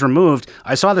 5 years removed,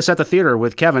 I saw this at the theater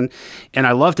with Kevin, and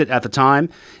I loved it at the time.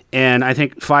 And I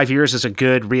think 5 years is a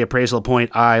good reappraisal point.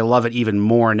 I love it even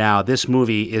more now. This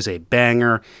movie is a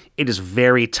banger. It is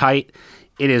very tight.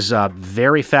 It is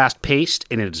very fast paced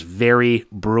and it's very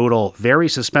brutal, very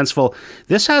suspenseful.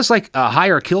 This has like a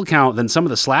higher kill count than some of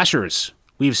the slashers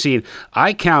we've seen.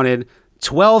 I counted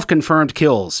 12 confirmed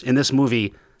kills in this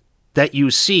movie that you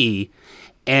see,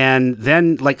 and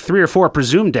then like 3 or 4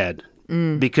 presumed dead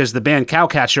because the band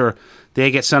Cowcatcher, they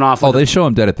get sent off. Oh, they show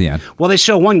him dead at the end. Well, they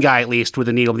show one guy at least with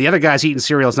a needle. The other guy's eating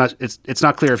cereal. It's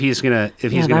not clear if he's gonna go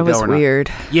or not. That was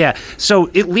weird. Yeah, so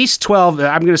at least 12.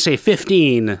 I'm gonna say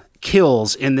 15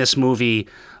 kills in this movie.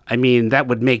 I mean, that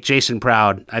would make Jason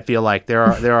proud. I feel like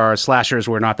there are slashers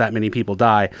where not that many people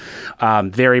die.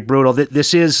 Very brutal.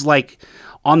 This is like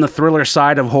on the thriller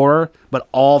side of horror, but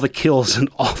all the kills and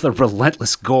all the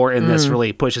relentless gore in this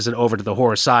really pushes it over to the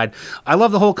horror side. I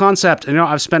love the whole concept. You know,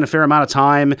 I've spent a fair amount of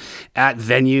time at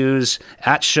venues,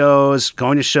 at shows,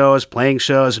 going to shows, playing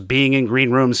shows, being in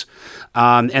green rooms.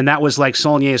 And that was like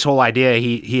Saulnier's whole idea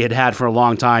he had for a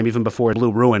long time, even before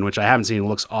Blue Ruin, which I haven't seen. It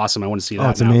looks awesome. I want to see that. Oh,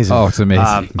 it's now. amazing. Oh, it's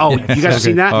amazing. You guys have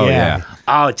seen that? Oh, yeah.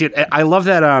 Oh, dude, I love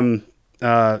that.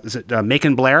 Is it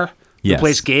Macon Blair? Yes. Who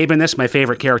plays Gabe in this? My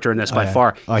favorite character in this by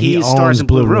far. Oh, he stars owns in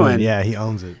Blue Ruin. Yeah, he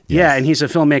owns it. Yeah, and he's a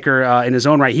filmmaker in his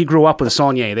own right. He grew up with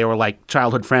Saulnier. They were like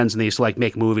childhood friends, and they used to like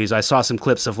make movies. I saw some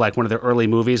clips of like one of their early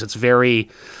movies. It's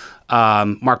very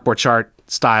Mark Borchardt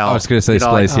style. I was going to say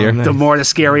Splice here. The more the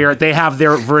scarier. They have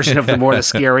their version of the more the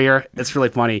scarier. It's really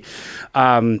funny.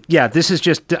 Yeah, this is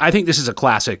just, I think this is a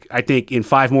classic. I think in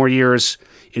 5 more years,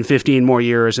 in 15 more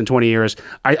years, in 20 years,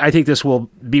 I think this will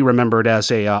be remembered as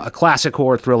a classic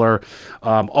horror thriller,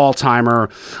 all-timer.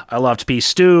 I loved P.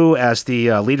 Stu as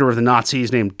the leader of the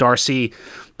Nazis named Darcy.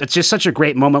 It's just such a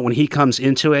great moment when he comes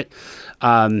into it.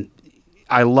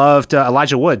 I loved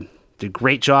Elijah Wood. Did a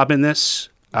great job in this.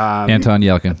 Anton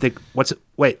Yelkin.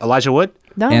 Wait, Elijah Wood?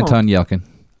 No. Anton Yelkin.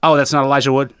 Oh, that's not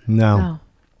Elijah Wood? No.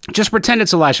 Just pretend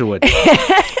it's Elijah Wood.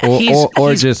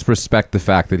 Or just respect the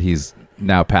fact that he's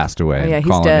now passed away. Oh, yeah, and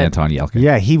he's call dead. him Anton Yelkin.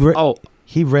 Yeah, Oh,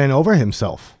 he ran over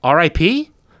himself.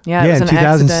 R.I.P.? Yeah, it Yeah, was in an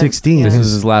 2016. This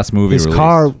is his last movie His release.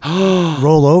 car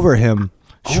rolled over him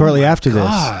shortly after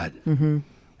God. this.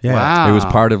 Yeah. Wow. It was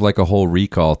part of like a whole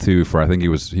recall too. For I think he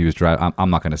was driving. I'm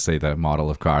not going to say the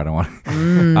model of car. I don't want.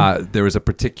 There was a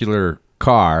particular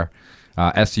car,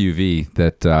 SUV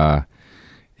that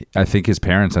I think his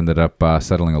parents ended up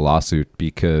settling a lawsuit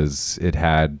because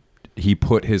he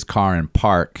put his car in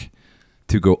park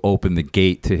to go open the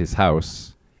gate to his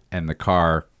house, and the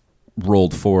car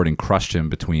rolled forward and crushed him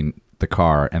between the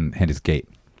car and his gate.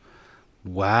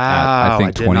 Wow. I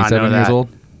think did not know 27 years that. old.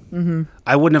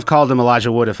 I wouldn't have called him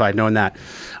Elijah Wood if I'd known that.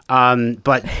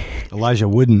 But Elijah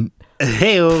wouldn't.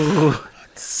 hey,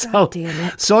 so damn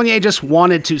it. Saulnier just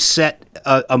wanted to set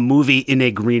a movie in a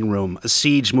green room, a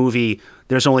siege movie.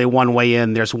 There's only one way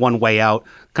in, there's one way out.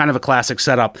 Kind of a classic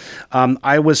setup.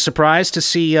 I was surprised to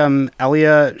see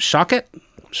Elia Shawkat.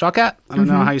 I don't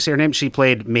know how you say her name. She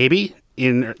played Maybe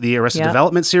in the Arrested Yep.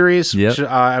 Development series, Yep. which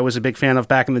I was a big fan of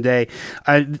back in the day.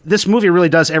 This movie really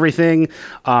does everything.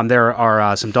 There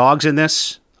are some dogs in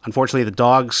this. Unfortunately, the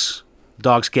dogs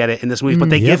get it in this movie, but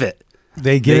they give it.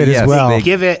 They give They- it yes, as well. they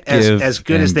Give it Give as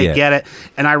good as and they get it.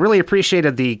 And I really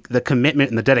appreciated the commitment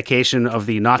and the dedication of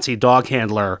the Nazi dog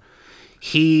handler.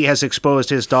 He has exposed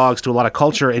his dogs to a lot of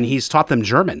culture, and he's taught them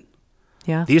German.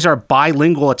 Yeah. These are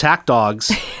bilingual attack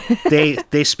dogs.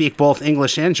 they speak both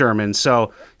English and German,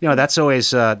 so that's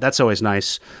always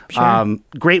nice. Sure.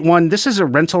 Great one. This is a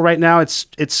rental right now.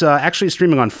 It's actually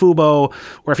streaming on Fubo,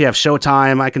 or if you have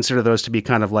Showtime, I consider those to be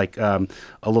kind of like a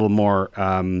little more.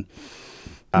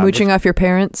 Mooching off your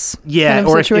parents. Yeah, kind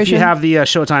of or if you situation? have the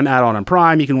Showtime add-on on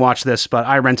Prime, you can watch this. But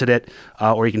I rented it,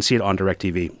 or you can see it on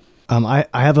DirecTV. I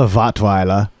have a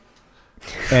Rottweiler,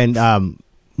 and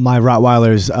my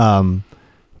Rottweiler's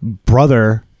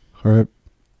brother, her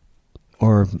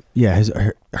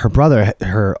brother,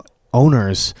 her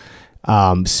owners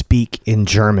speak in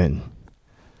German,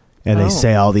 and they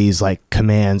say all these like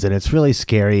commands, and it's really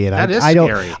scary. And That is I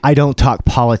scary. don't talk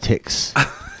politics.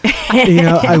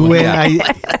 Never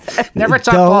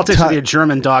talk Don't politics talk- with your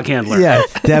German dog handler. Yeah,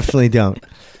 definitely don't.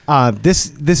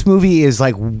 This movie is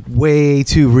like way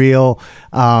too real.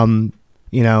 Trent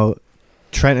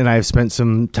and I have spent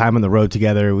some time on the road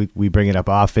together. We bring it up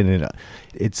often, and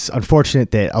it's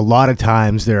unfortunate that a lot of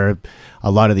times there are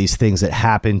a lot of these things that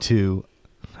happen to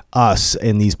us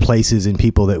in these places and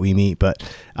people that we meet. But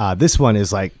this one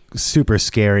is like super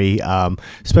scary,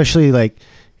 especially like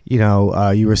you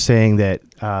were saying that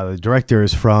the director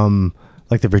is from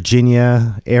like the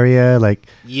Virginia area. Like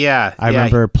I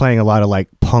remember playing a lot of like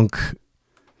punk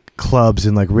clubs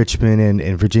in like Richmond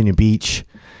and Virginia Beach,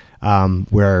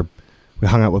 where we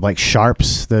hung out with like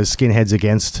Sharps, the skinheads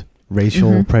against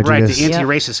racial prejudice. Right, the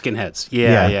anti-racist skinheads.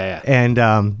 Yeah.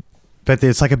 And but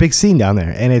there's like a big scene down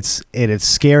there, and it's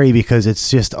scary because it's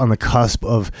just on the cusp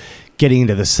of getting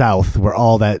into the South, where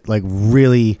all that like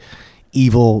really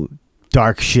evil,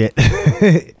 dark shit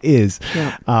is.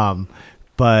 Yeah.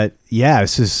 But yeah,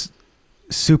 it's just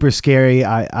super scary.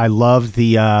 I love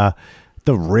the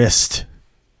wrist.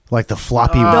 Like the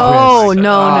floppy wrist.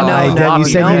 No. You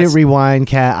said you didn't rewind,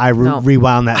 Kat. I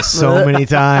rewound that so many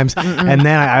times. And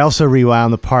then I also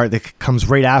rewound the part that comes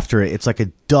right after it. It's like a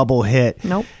double hit.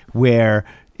 Nope. Where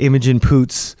Imogen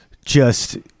Poots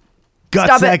just guts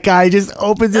Stop that it. guy, just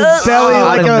opens his belly out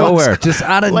like of a nowhere, just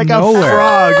out of like nowhere. a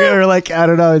frog, or like I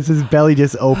don't know. It's his belly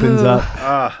just opens up.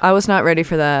 I was not ready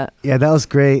for that. Yeah, that was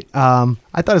great. I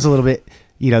thought it was a little bit,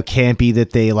 campy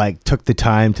that they like took the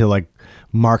time to like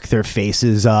mark their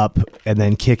faces up and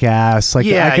then kick ass. Like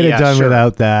I could have done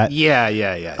without that.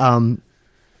 Yeah.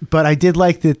 But I did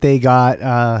like that they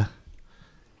got,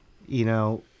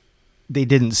 they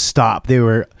didn't stop. They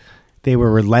were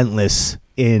relentless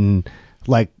in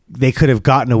like they could have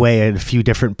gotten away at a few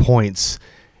different points,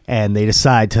 and they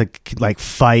decide to like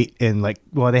fight and like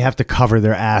they have to cover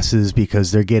their asses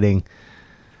because they're getting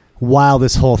while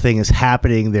this whole thing is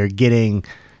happening, they're getting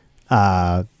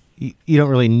you don't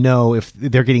really know if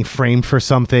they're getting framed for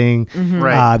something.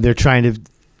 Right. They're trying to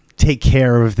take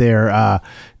care of their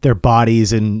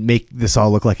bodies and make this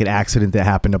all look like an accident that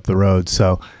happened up the road.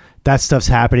 So that stuff's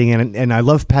happening, and I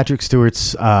love Patrick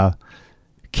Stewart's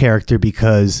character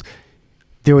because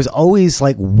there was always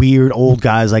like weird old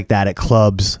guys like that at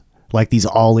clubs, like these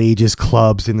all ages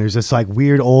clubs, and there's this like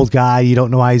weird old guy, you don't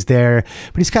know why he's there,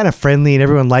 but he's kind of friendly and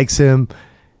everyone likes him.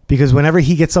 Because whenever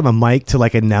he gets on the mic to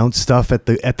like announce stuff at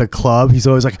the club, he's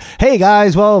always like, "Hey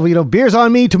guys, well, beer's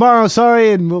on me tomorrow.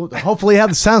 Sorry, and we'll hopefully have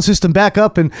the sound system back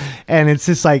up." And it's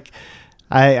just like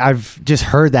I've just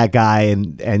heard that guy,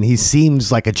 and he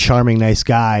seems like a charming, nice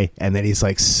guy, and then he's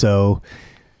like so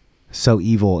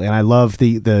evil. And I love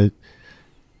the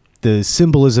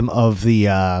symbolism of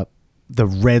the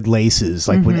red laces.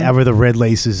 Like whenever the red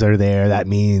laces are there, that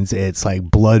means it's like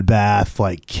bloodbath,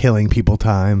 like killing people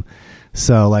time.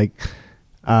 So like,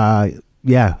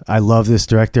 yeah, I love this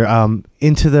director.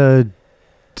 Into the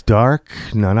Dark?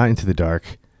 No, not Into the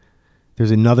Dark.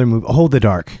 There's another movie. Hold the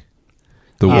Dark.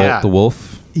 The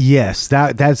Wolf. Yes,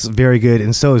 that's very good,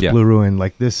 and so is Blue Ruin.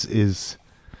 Like this is,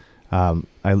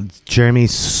 Jeremy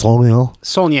Saulnier.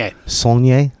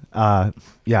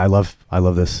 Yeah, I love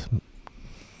this.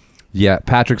 Yeah,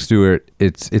 Patrick Stewart.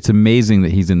 It's amazing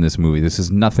that he's in this movie. This is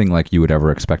nothing like you would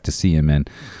ever expect to see him in.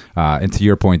 And to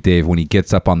your point, Dave, when he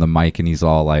gets up on the mic and he's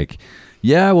all like,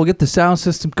 "Yeah, we'll get the sound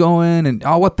system going," and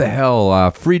 "Oh, what the hell?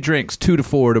 Free drinks 2 to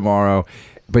 4 tomorrow."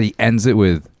 But he ends it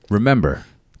with, "Remember,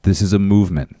 this is a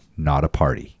movement, not a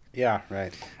party." Yeah,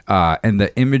 right. And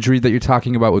the imagery that you're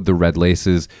talking about with the red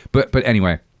laces. But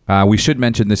anyway, we should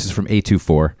mention this is from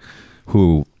A24,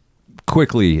 who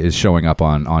quickly is showing up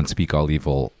on Speak All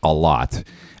Evil a lot.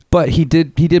 But he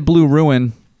did Blue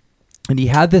Ruin, and he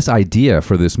had this idea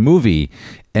for this movie,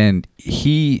 and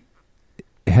he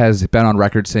has been on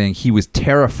record saying he was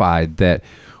terrified that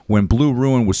when Blue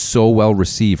Ruin was so well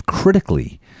received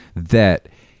critically that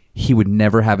he would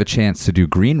never have a chance to do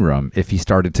Green Room if he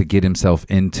started to get himself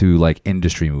into like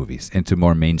industry movies, into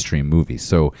more mainstream movies.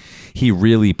 So he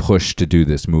really pushed to do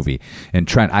this movie. And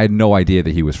Trent, I had no idea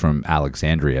that he was from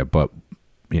Alexandria, but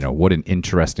what an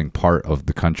interesting part of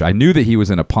the country. I knew that he was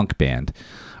in a punk band.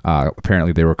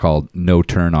 Apparently they were called No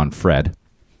Turn on Fred.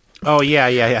 Oh, yeah.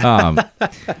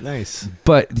 Nice.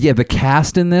 But yeah, the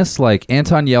cast in this, like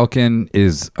Anton Yelchin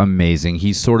is amazing.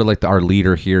 He's sort of like our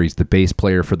leader here. He's the bass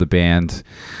player for the band.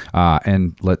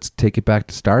 And let's take it back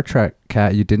to Star Trek.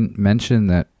 Kat, you didn't mention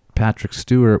that Patrick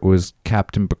Stewart was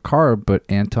Captain Picard, but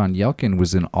Anton Yelchin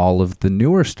was in all of the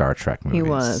newer Star Trek movies. He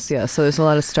was, yeah. So there's a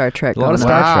lot of Star Trek. A lot of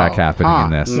Star Trek happening in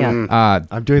this. Yeah.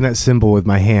 I'm doing that symbol with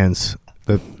my hands.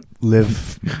 The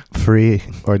live free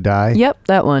or die. Yep,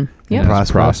 that one. Yep.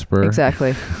 Prosper.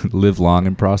 Exactly. Live long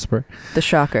and prosper. The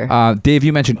shocker. Dave,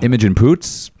 you mentioned Imogen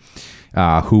Poots,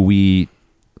 who we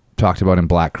talked about in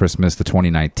Black Christmas, the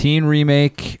 2019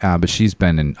 remake, but she's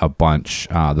been in a bunch.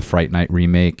 The Fright Night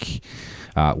remake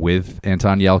with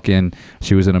Anton Yelchin.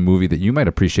 She was in a movie that you might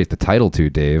appreciate the title to,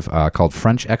 Dave, called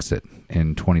French Exit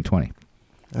in 2020.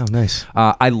 Oh, nice.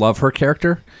 I love her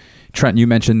character. Trent, you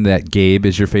mentioned that Gabe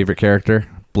is your favorite character.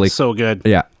 Blake, So good.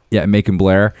 Yeah, Macon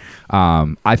Blair.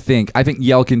 I think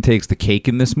Yelchin takes the cake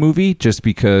in this movie just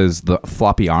because the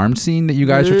floppy arm scene that you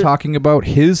guys are talking about,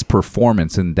 his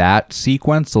performance in that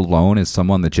sequence alone as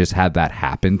someone that just had that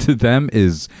happen to them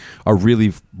is a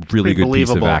really, really good piece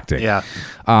of Believable. acting. Yeah.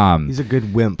 He's a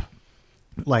good wimp.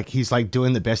 like he's like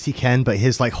doing the best he can, but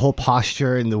his like whole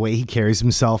posture and the way he carries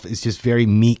himself is just very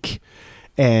meek,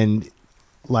 and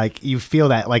like you feel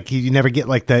that like you never get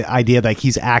like the idea like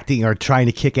he's acting or trying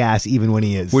to kick ass even when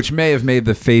he is. Which may have made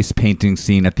the face painting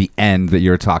scene at the end that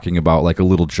you're talking about like a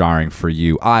little jarring for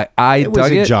you. I It wasn't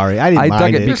dug it. jarring. I didn't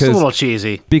mind it. It's a little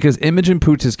cheesy. Because Imogen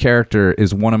Poots' character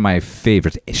is one of my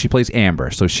favorites. She plays Amber,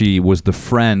 so she was the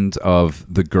friend of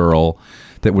the girl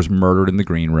that was murdered in the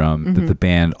green room that the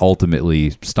band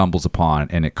ultimately stumbles upon,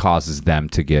 and it causes them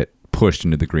to get pushed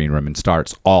into the green room and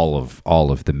starts all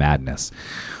of the madness.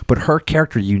 But her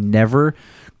character, you never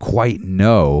quite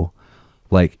know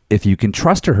like if you can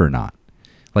trust her or not.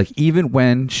 Like even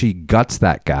when she guts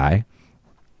that guy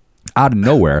out of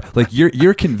nowhere, like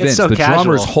you're convinced so the casual.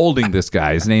 drummer's holding this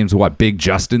guy. His name's what? Big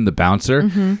Justin, the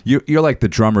bouncer. You're like, the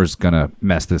drummer's gonna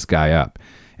mess this guy up.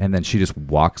 And then she just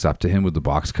walks up to him with the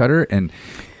box cutter, and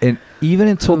even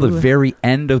until the very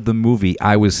end of the movie,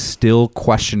 I was still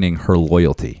questioning her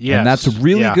loyalty. Yes. And that's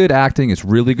really Yeah. good acting. It's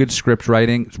really good script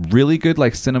writing. It's really good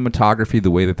like cinematography,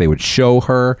 the way that they would show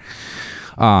her.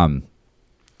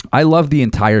 I love the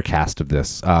entire cast of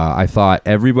this. I thought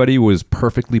everybody was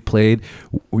perfectly played.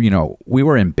 You know, we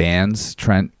were in bands,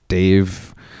 Trent,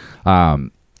 Dave,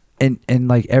 and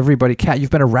like everybody. Kat,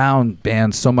 you've been around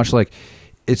bands so much, like.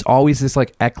 It's always this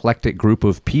like eclectic group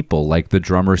of people. Like the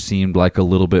drummer seemed like a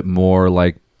little bit more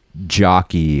like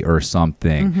jockey or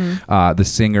something. The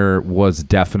singer was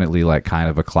definitely like kind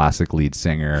of a classic lead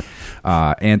singer.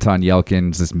 Anton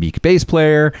Yelkin's this meek bass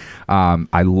player.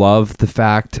 I love the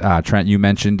fact, Trent, you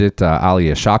mentioned it,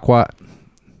 Alia Shawkat.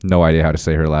 No idea how to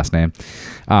say her last name.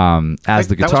 As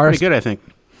the guitarist. That was pretty good, I think.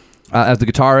 As the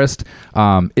guitarist,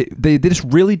 they just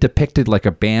really depicted like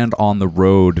a band on the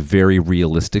road very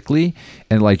realistically.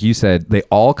 And like you said, they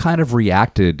all kind of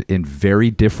reacted in very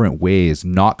different ways,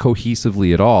 not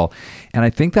cohesively at all. And I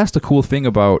think that's the cool thing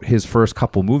about his first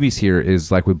couple movies here is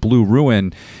like with Blue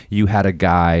Ruin, you had a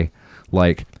guy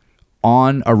like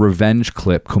on a revenge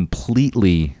clip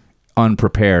completely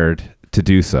unprepared to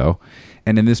do so.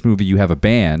 And in this movie, you have a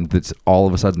band that's all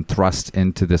of a sudden thrust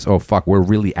into this, oh, fuck, we're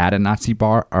really at a Nazi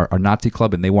bar or a Nazi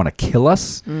club and they want to kill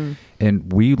us.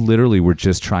 And we literally were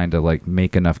just trying to like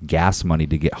make enough gas money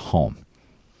to get home.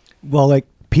 Well, like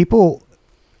people,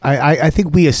 I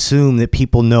think we assume that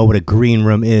people know what a green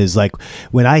room is. Like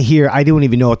when I don't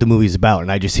even know what the movie's about,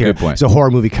 and I just hear Good point. there's a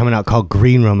horror movie coming out called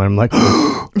Green Room, and I'm like,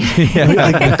 like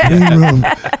the Green Room,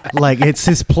 like it's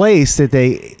this place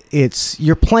that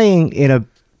you're playing in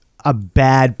a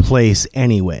bad place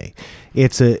anyway.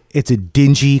 It's a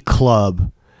dingy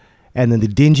club, and then the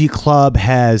dingy club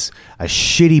has a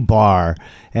shitty bar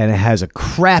and it has a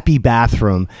crappy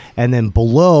bathroom, and then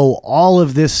below all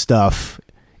of this stuff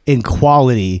in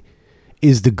quality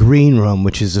is the green room,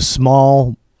 which is a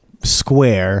small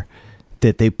square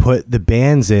that they put the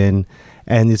bands in,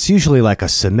 and it's usually like a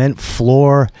cement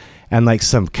floor and like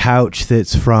some couch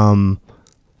that's from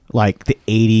like the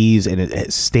 80s, and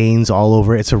it stains all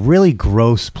over. It's a really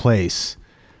gross place.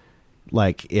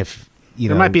 Like if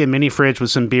There might be a mini fridge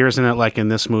with some beers in it, like in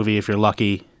this movie, if you're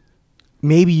lucky.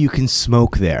 maybe you can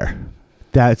smoke there.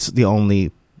 That's the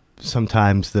only,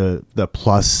 sometimes the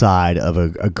plus side of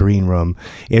a green room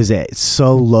is that it's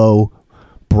so low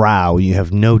brow. You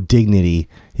have no dignity.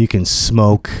 You can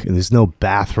smoke. And there's no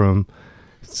bathroom.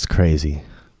 It's crazy.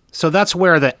 So that's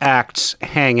where the acts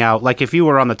hang out. Like if you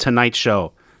were on the Tonight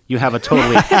Show, you have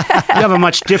a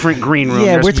much different green room.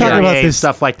 Yeah, There's we're talking PA about and this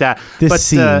stuff like that. this But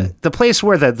scene. the place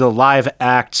where the live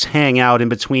acts hang out in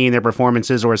between their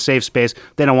performances, or a safe space,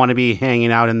 they don't want to be hanging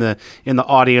out in the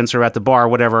audience or at the bar,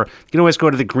 whatever. You can always go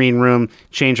to the green room,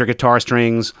 change your guitar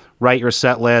strings, write your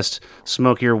set list,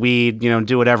 smoke your weed,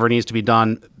 do whatever needs to be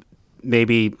done.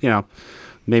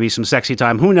 Maybe some sexy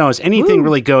time. Who knows? Anything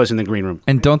really goes in the green room.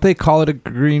 And don't they call it a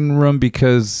green room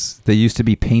because they used to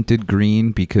be painted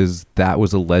green because that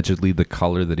was allegedly the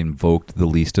color that invoked the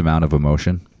least amount of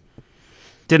emotion?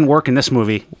 Didn't work in this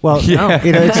movie. Well,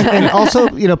 and also,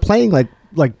 playing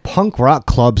like punk rock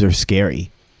clubs are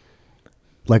scary.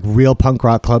 Like real punk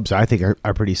rock clubs, I think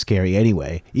are pretty scary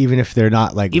anyway, even if they're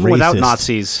not like Even racist. without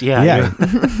Nazis. Yeah.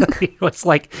 It's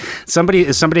like is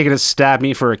somebody going to stab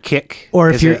me for a kick?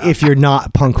 Or Is if you're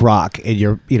not punk rock and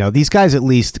you're, these guys at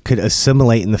least could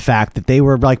assimilate in the fact that they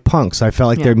were like punks. I felt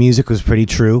like their music was pretty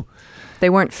true. They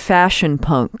weren't fashion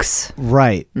punks.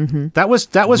 Right. That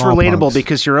was Mall relatable punks.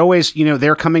 because you're always,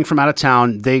 they're coming from out of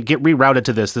town. They get rerouted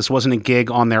to this. This wasn't a gig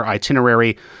on their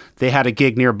itinerary. They had a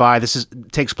gig nearby. This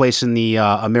takes place in the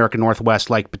American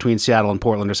Northwest, like between Seattle and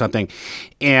Portland or something.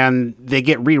 And they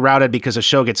get rerouted because a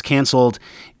show gets canceled.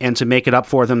 And to make it up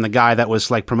for them, the guy that was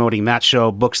like promoting that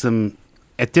show books them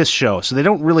at this show, so they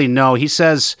don't really know. He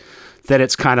says that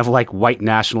it's kind of like white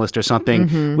nationalist or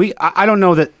something. I don't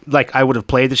know that like I would have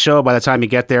played the show by the time you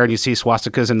get there and you see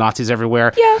swastikas and Nazis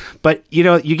everywhere. Yeah. But you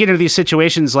know, you get into these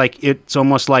situations like it's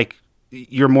almost like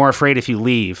you're more afraid if you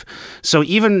leave. So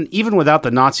even without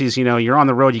the Nazis, you know, you're on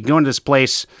the road, you go into this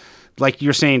place, like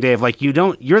you're saying, Dave, like you're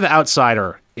the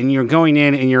outsider. And you're going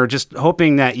in and you're just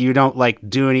hoping that you don't like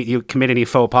you commit any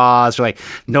faux pas, or like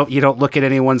you don't look at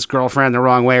anyone's girlfriend the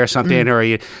wrong way or something, or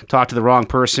you talk to the wrong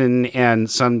person and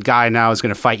some guy now is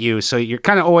going to fight you. So you're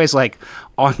kind of always like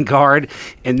on guard.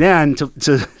 And then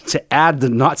to add the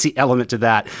Nazi element to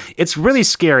that, it's really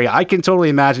scary. I can totally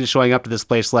imagine showing up to this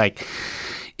place like,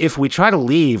 if we try to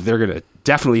leave, they're going to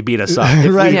definitely beat us up.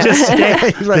 If Right. we just stay,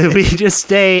 if we just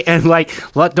stay and like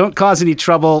don't cause any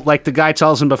trouble, like the guy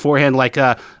tells him beforehand, like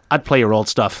I'd play your old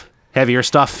stuff, heavier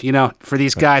stuff, you know, for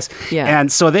these guys. Yeah.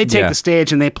 And so they take the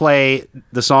stage and they play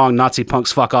the song "Nazi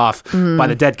Punks Fuck Off" by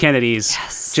the Dead Kennedys,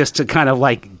 just to kind of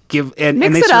like give and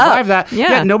Mix they it up. survive that.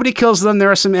 Yeah. Nobody kills them. There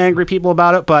are some angry people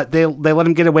about it, but they let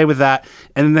them get away with that,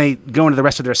 and then they go into the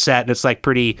rest of their set, and it's like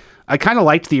pretty. I kind of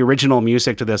liked the original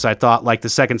music to this. I thought like the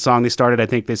second song they started, I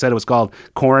think they said it was called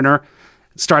Coroner.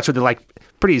 It starts with the like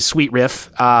pretty sweet riff.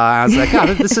 I was like,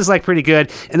 oh, this is like pretty good.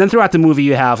 And then throughout the movie,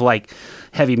 you have like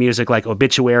heavy music like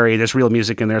Obituary. There's real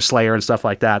music in there, Slayer and stuff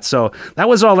like that. So that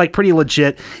was all like pretty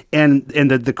legit. And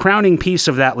the crowning piece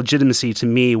of that legitimacy to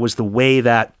me was the way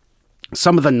that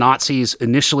some of the Nazis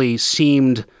initially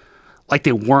seemed like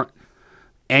they weren't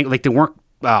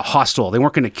hostile. They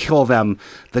weren't going to kill them.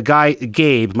 The guy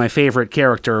Gabe, my favorite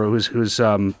character, who's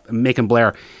Macon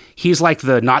Blair, he's like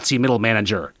the Nazi middle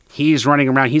manager. He's running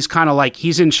around. He's kind of like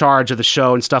he's in charge of the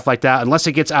show and stuff like that. Unless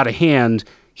it gets out of hand,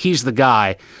 he's the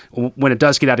guy. When it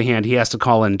does get out of hand, he has to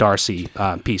call in Darcy,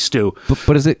 P. Stu.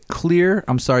 But is it clear?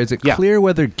 I'm sorry. Is it Yeah. clear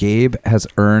whether Gabe has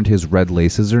earned his red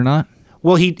laces or not?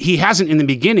 Well, he hasn't in the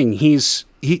beginning. He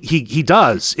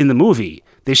does in the movie.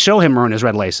 They show him earn his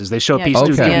red laces. They show P. Stu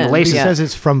Okay. getting Yeah. the laces. He says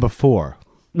it's from before.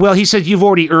 Well, he said you've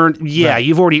already earned. Yeah,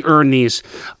 you've already earned these.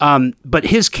 But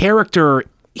his character,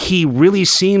 he really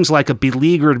seems like a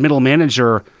beleaguered middle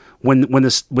manager when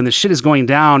the shit is going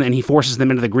down, and he forces them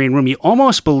into the green room. You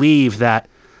almost believe that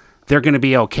they're going to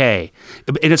be okay,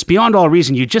 and it's beyond all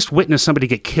reason. You just witnessed somebody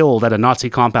get killed at a Nazi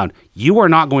compound. You are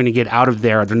not going to get out of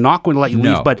there. They're not going to let you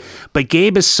No. leave. But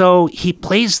Gabe is he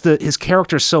plays his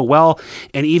character so well,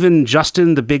 and even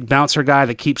Justin, the big bouncer guy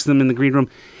that keeps them in the green room.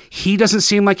 He doesn't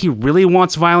seem like he really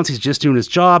wants violence. He's just doing his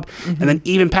job. And then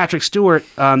even Patrick Stewart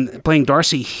playing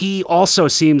Darcy, he also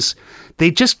seems. They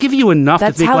just give you enough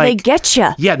That's to think how like, they get you.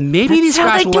 yeah, maybe That's these how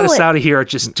guys they will do let us it. out of here.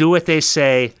 Just do what they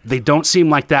say. They don't seem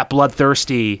like that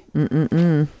bloodthirsty.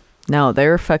 No,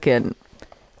 they're fucking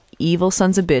evil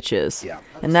sons of bitches. Yeah.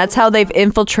 And that's how they've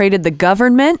infiltrated the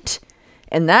government.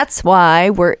 And that's why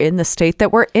we're in the state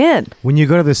that we're in. When you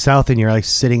go to the South and you're like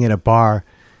sitting in a bar,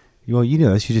 well, you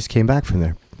know this. You just came back from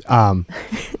there.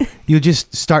 You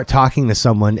just start talking to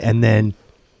someone, and then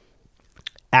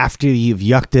after you've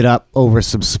yucked it up over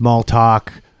some small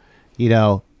talk, you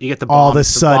know, You get the all bomb, of a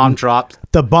sudden bomb dropped.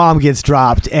 the bomb gets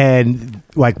dropped, and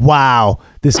like, wow,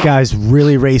 this guy's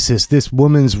really racist. This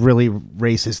woman's really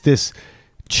racist. This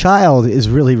child is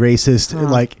really racist.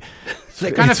 Like,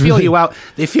 They kind of it's feel really- you out.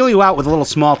 They feel you out with a little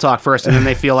small talk first, and then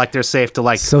they feel like they're safe to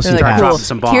like Sociopaths. They're start like, dropping cool.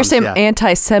 some bombs. Here's some yeah.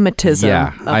 anti-Semitism.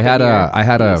 Yeah, up I in had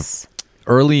your a piece.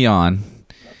 early on.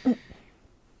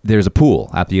 There's a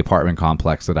pool at the apartment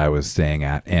complex that I was staying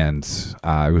at, and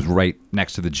it was right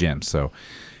next to the gym. So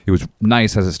it was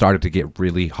nice as it started to get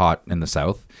really hot in the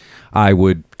South. I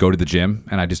would go to the gym,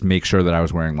 and I'd just make sure that I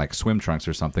was wearing like swim trunks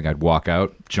or something. I'd walk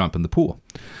out, jump in the pool.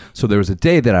 So there was a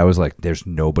day that I was like, there's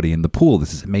nobody in the pool.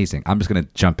 This is amazing. I'm just going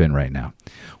to jump in right now.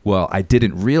 Well, I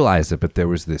didn't realize it, but there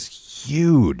was this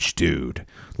huge dude,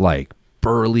 like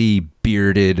burly,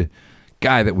 bearded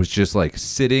guy that was just like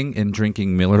sitting and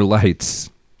drinking Miller Lights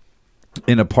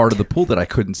in a part of the pool that I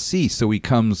couldn't see. So he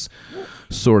comes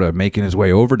sort of making his way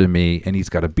over to me, and he's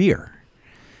got a beer.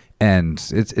 And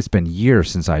it's been years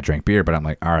since I drank beer, but I'm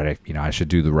like, all right, I should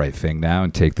do the right thing now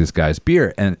and take this guy's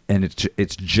beer. And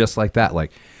it's just like that,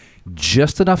 like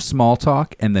just enough small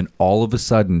talk, and then all of a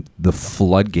sudden the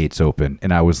floodgates open,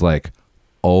 and I was like,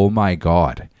 oh my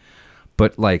God.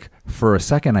 But like for a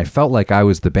second, I felt like I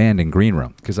was the band in Green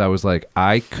Room, because I was like,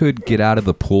 I could get out of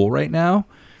the pool right now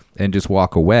and just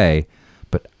walk away.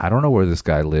 But I don't know where this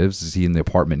guy lives. Is he in the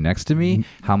apartment next to me?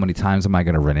 How many times am I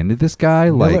going to run into this guy?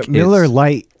 Like Miller it's-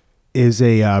 Lite is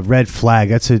a red flag.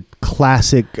 That's a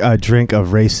classic drink of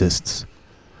racists.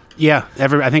 Yeah,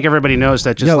 I think everybody knows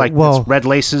that. Just Yeah, like well- it's Red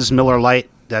Laces, Miller Lite.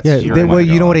 That's Yeah, your well,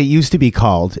 you know what it used to be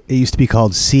called? It used to be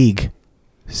called Sieg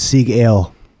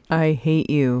Ale. I hate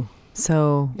you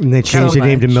so. And they changed so the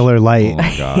name to much. Miller Lite. Oh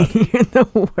my god. You're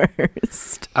the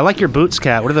worst. I like your boots,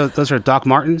 Kat. What are those? Are Doc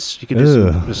Martens? You can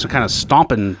do some kind of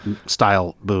stomping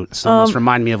style boots. Almost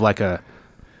remind me of like a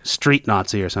street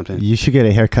Nazi or something. You should get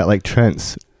a haircut like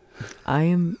Trent's. I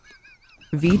am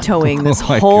vetoing this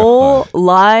my whole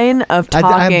line of I'm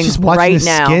talking just watching right a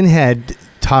now. skinhead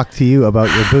talk to you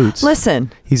about your boots.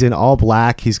 Listen, He's in all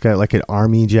black. He's got like an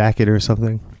army jacket or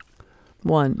something.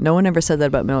 no one ever said that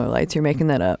about Miller Lights. You're making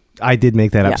that up. I did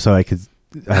make that Yeah. up so I could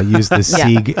use the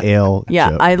Sieg Ale.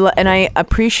 Yeah, joke. I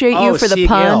appreciate you Oh, for the Sieg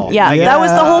pun. Ale. Yeah, Yeah. that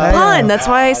was the whole Yeah. pun. That's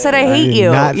why I said I hate did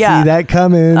you. not Yeah. see that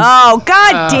coming. Oh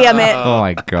God damn it! Oh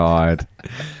my god.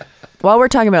 While we're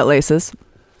talking about laces,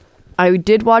 I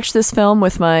did watch this film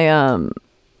with my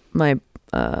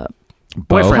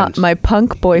Boyfriend. my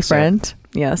punk boyfriend.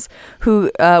 Yes, who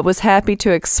was happy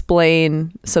to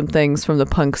explain some things from the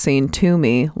punk scene to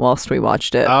me whilst we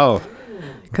watched it. Oh,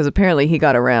 Because apparently he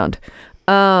got around.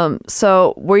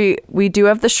 So we do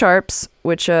have the Sharps,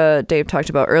 which Dave talked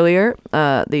about earlier,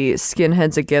 the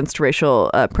Skinheads Against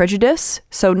Racial Prejudice.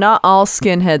 So not all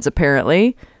skinheads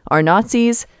apparently are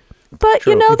Nazis, but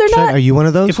you know they're Trent, not. are you one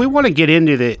of those? if we want to get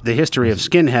into the history of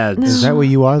skinheads, Is that what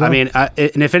you are, though? I mean,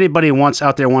 and if anybody wants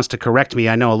to correct me,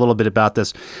 I know a little bit about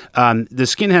this. The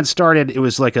skinhead started, it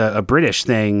was like a British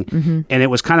thing, and it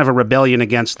was kind of a rebellion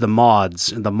against the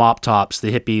mods, and the mop tops,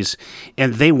 the hippies,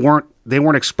 and they weren't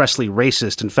expressly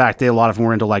racist. In fact, a lot of them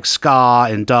were into like ska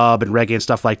and dub and reggae and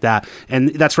stuff like that, and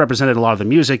that's represented a lot of the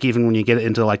music, even when you get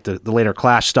into like the later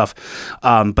Clash stuff.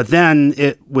 But then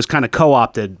it was kind of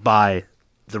co-opted by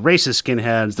the racist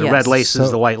skinheads, the Yes. red laces, So-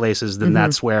 the white laces. Then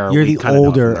that's where You're we the kinda know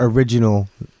older, from there. original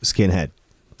skinhead.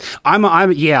 I'm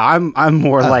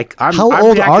more like I'm. how I'm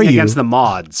old reacting are you? against the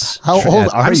mods. How old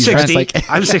are I'm you? 60. Like-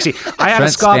 I'm 60. I had a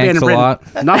Trent ska band in skanks a Britain.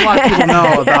 lot. Not a lot of people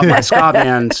know about my ska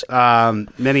band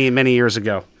many years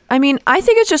ago. I mean, I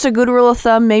think it's just a good rule of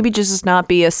thumb. Maybe just not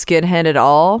be a skinhead at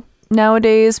all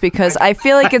nowadays, because I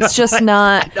feel like it's just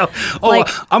not. Oh, Like-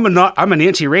 I'm an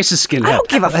anti-racist skinhead. I don't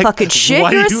give a Like, fucking shit.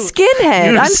 why You're a do you- skinhead.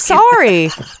 you're a I'm skin- sorry.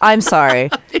 I'm sorry.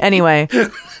 Anyway,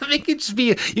 It could just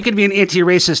be. You could be an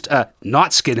anti-racist,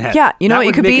 not skinhead. Yeah, you know That what you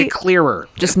would could make be? it clearer.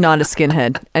 just not a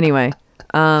skinhead. Anyway,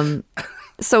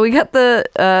 so we got the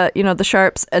the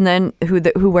Sharps, and then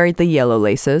who wear the yellow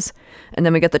laces, and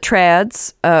then we got the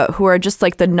Trads, who are just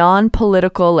like the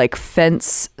non-political like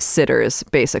fence sitters,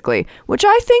 basically, which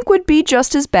I think would be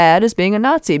just as bad as being a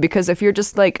Nazi, because if you're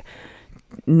just like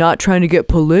not trying to get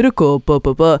political, blah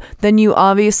blah blah, then you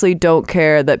obviously don't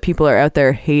care that people are out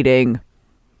there hating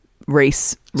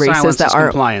races Silence that is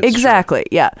aren't compliance, sure. exactly.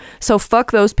 Yeah, so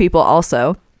fuck those people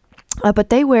also. But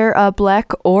they wear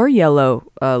black or yellow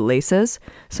laces.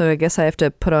 So I guess I have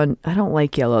to put on... I don't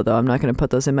like yellow, though. I'm not going to put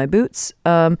those in my boots.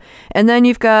 And then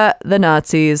you've got the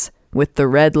Nazis with the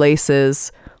red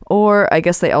laces. Or I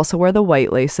guess they also wear the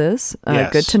white laces.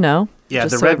 Yes. Good to know. Yeah,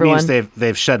 Just the so red everyone- means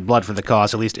they've shed blood for the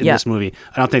cause, at least in Yeah. this movie.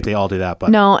 I don't think they all do that, but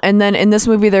No, and then in this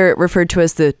movie, they're referred to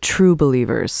as the true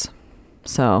believers.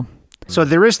 So... So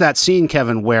there is that scene,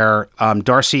 Kevin, where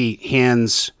Darcy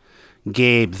hands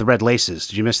Gabe the red laces.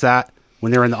 Did you miss that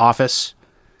when they're in the office?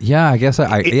 Yeah, I guess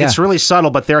yeah. It's really subtle,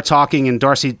 but they're talking, and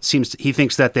Darcy he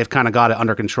thinks that they've kind of got it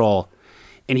under control.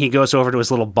 And he goes over to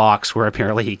his little box where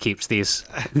apparently he keeps these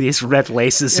red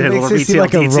laces It in a makes little it seem retail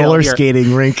like a detail roller here.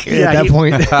 skating rink at that he,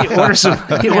 point.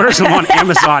 he orders them on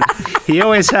Amazon. He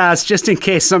always has, just in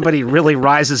case somebody really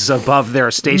rises above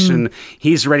their station,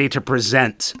 he's ready to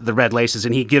present the red laces,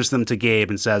 and he gives them to Gabe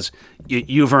and says,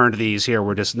 "You've earned these. Here,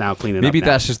 we're just now cleaning Maybe up."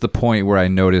 Now." that's just the point where I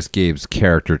noticed Gabe's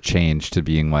character change to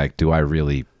being like, do I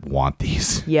really want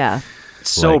these? Yeah.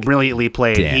 so like, brilliantly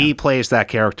played. damn. He plays that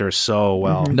character so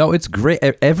well. No, it's great.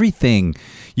 Everything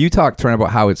you talked, Trent, about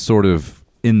how it's sort of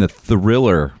in the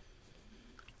thriller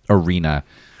arena,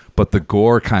 but the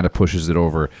gore kind of pushes it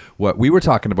over. What we were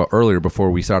talking about earlier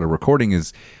before we started recording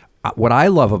is what I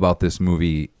love about this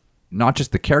movie, not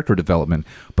just the character development,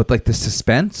 but like the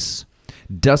suspense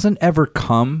doesn't ever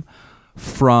come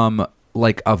from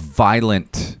like a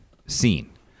violent scene.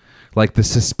 Like the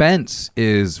suspense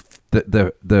is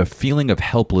the feeling of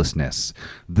helplessness,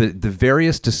 the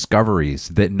various discoveries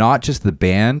that not just the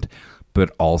band,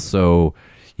 but also,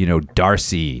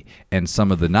 Darcy and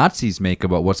some of the Nazis make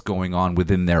about what's going on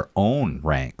within their own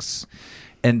ranks.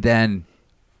 And then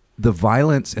the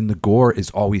violence and the gore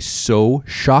is always so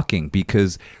shocking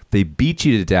because they beat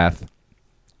you to death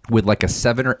with like a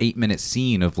 7 or 8 minute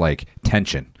scene of like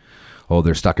tension. oh,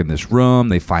 they're stuck in this room.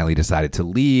 They finally decided to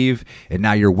leave. And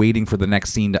now you're waiting for the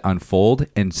next scene to unfold.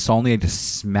 And Saulnier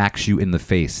just smacks you in the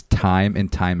face time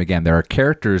and time again. There are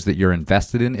characters that you're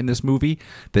invested in this movie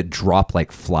that drop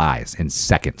like flies in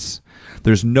seconds.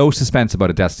 There's no suspense about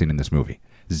a death scene in this movie.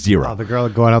 Zero. Oh, the girl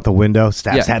going out the window,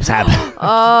 stab, Yeah. stab, stab.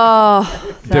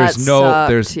 There's no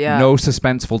yeah. no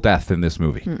suspenseful death in this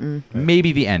movie.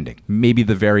 Maybe the ending, maybe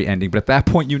the very ending, but at that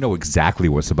point you know exactly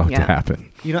what's about to Yeah. happen.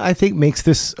 You know, I think makes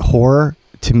this horror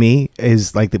to me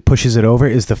is like that pushes it over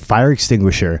is the fire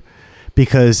extinguisher,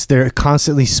 because they're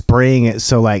constantly spraying it.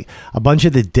 So like a bunch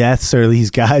of the deaths are these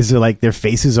guys are like their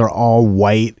faces are all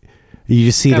white. You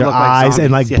just see Kinda their look like eyes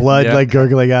and zombies, like yeah. blood Yeah. like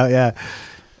gurgling out. Yeah.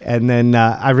 And then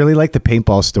I really like the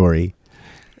paintball story.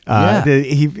 Yeah.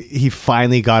 He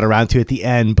finally got around to it at the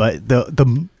end, but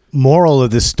the moral of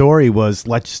the story was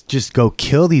let's just go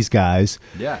kill these guys.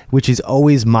 Yeah. Which is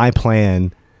always my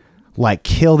plan. Like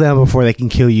kill them before they can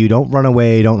kill you. Don't run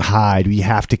away. Don't hide. You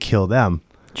have to kill them.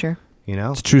 Sure. You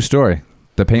know. It's a true story.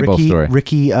 The paintball story.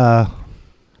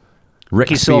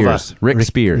 Rick Silva. Spears. Rick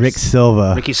Spears. Rick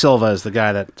Silva. Ricky Silva is the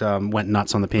guy that went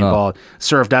nuts on the paintball,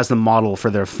 served as the model for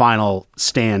their final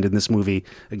stand in this movie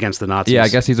against the Nazis. Yeah, I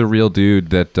guess he's a real dude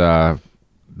that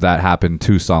happened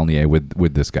to Saulnier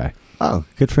with this guy. Oh,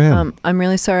 good for him. I'm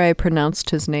really sorry I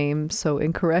pronounced his name so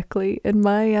incorrectly in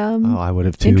my I would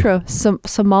have too. intro.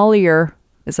 Somalier,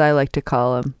 as I like to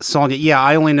call him. Saul, yeah,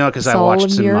 I only know because I watched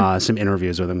Solomir? some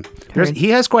interviews with him. Heard. He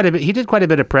has quite a bit. He did quite a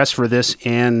bit of press for this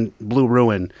and Blue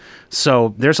Ruin.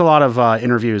 So there's a lot of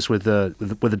interviews with the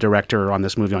director on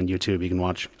this movie on YouTube. You can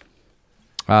watch.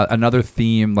 Another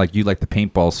theme, like you like the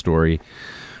paintball story,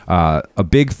 a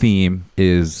big theme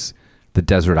is the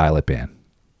Desert Island Band.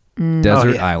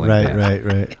 Desert Island Band.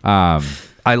 Right.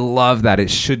 I love that. It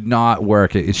should not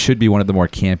work. It should be one of the more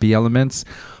campy elements.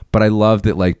 But I love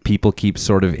that like people keep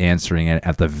sort of answering it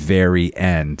at the very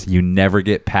end. You never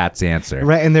get Pat's answer.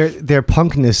 Right, and their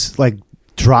punkness like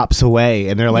drops away,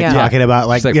 and they're like Yeah. talking about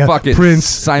like, She's like, yeah, fuck it, Prince.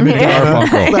 Simon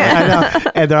Garfunkel. I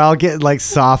know, and they're all getting like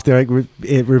soft. They're like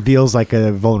it reveals like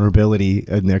a vulnerability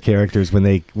in their characters when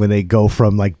they go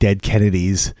from like dead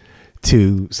Kennedys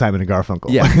to Simon and Garfunkel.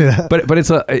 Yeah, but it's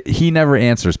he never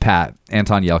answers. Pat,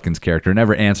 Anton Yelkin's character,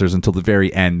 never answers until the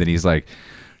very end. And he's like,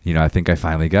 I think I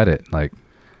finally got it. Like,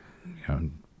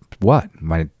 what?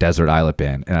 My Desert Island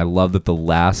Band. And I love that the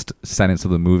last sentence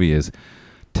of the movie is,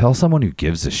 tell someone who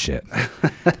gives a shit.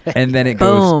 And then it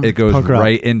Boom. goes Punk rock.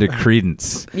 right into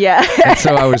Credence. Yeah. And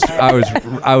so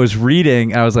I was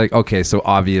reading, and I was like, okay, so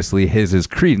obviously his is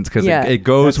Credence because Yeah. it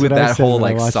goes That's with what I that said whole when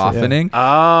I like watched it, yeah. softening. Oh,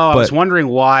 I was But- wondering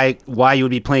why you would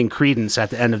be playing Credence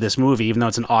at the end of this movie, even though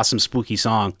it's an awesome spooky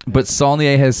song. But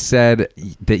Saulnier has said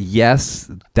that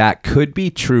yes, that could be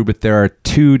true, but there are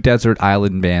 2 desert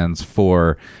island bands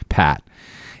for Pat.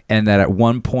 And that at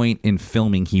one point in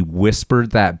filming, he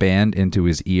whispered that band into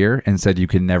his ear and said, you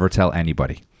can never tell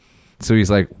anybody. So he's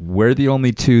like, we're the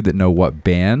only 2 that know what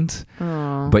band.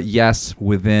 But yes,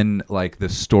 within like the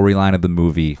storyline of the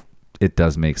movie, it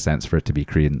does make sense for it to be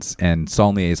Credence. And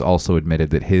Saulnier has also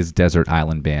admitted that his desert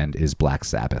island band is Black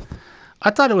Sabbath. I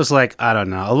thought it was like, I don't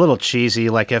know, a little cheesy.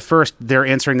 Like at first they're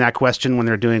answering that question when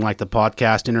they're doing like the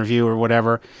podcast interview or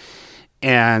whatever.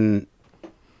 And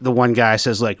the one guy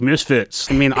says like Misfits.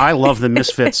 I mean, I love the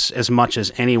Misfits as much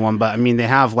as anyone, but I mean, they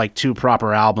have like 2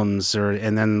 proper albums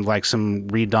and then like some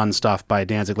redone stuff by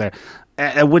Danzig later.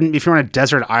 I wouldn't, if you're on a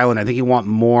desert island, I think you want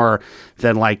more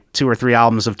than like 2 or 3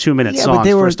 albums of 2-minute Yeah, songs. but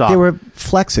they first off. were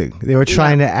flexing. They were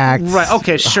trying to act Right.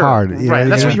 Okay. Sure. hard. Right.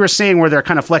 That's what you were saying, where they're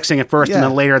kind of flexing at first, and Yeah.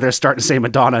 then later they're starting to say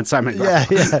Madonna and Simon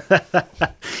Garfunkel. Yeah.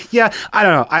 Yeah. I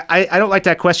don't know. I don't like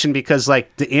that question because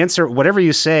like the answer, whatever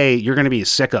you say, you're going to be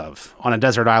sick of on a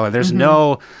desert island. There's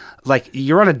no like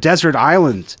you're on a desert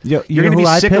island. You you're know going to who be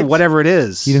I sick of picked? whatever it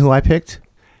is. You know who I picked?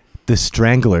 The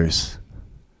Stranglers.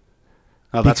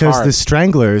 Oh, that's Because hard. the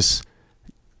Stranglers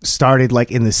started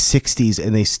like in the 60s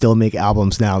and they still make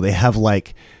albums now. They have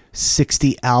like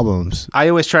 60 albums. I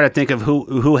always try to think of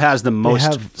who has the They most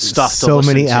have stuff. so to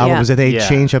listen many to. albums that they Yeah.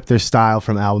 change up their style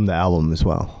from album to album as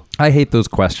well. I hate those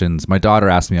questions. My daughter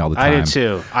asks me all the time. I do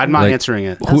too. I'm not Like, answering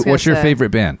it. I was gonna What's your say.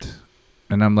 favorite band?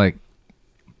 And I'm like,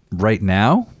 right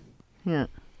now? Yeah.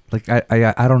 Like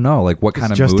I don't know. Like what kind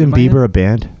Is of Justin mood am I in? Bieber a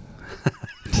band?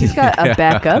 He's got a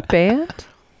backup band.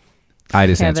 I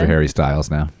just answer Kevin? Harry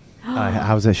Styles now.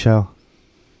 How's that show?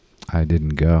 I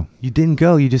didn't go. You didn't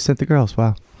go. You just sent the girls.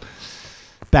 Wow.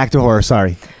 Back to horror.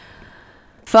 Sorry.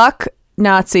 Fuck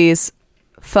Nazis,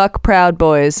 fuck Proud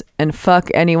Boys, and fuck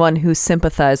anyone who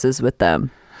sympathizes with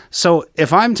them. So,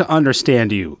 if I'm to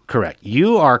understand you correct,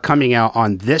 you are coming out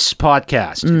on this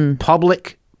podcast,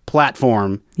 public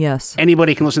platform. Yes.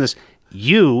 Anybody can listen to this.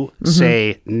 You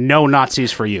say no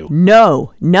Nazis for you.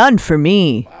 No, none for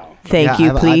me. Thank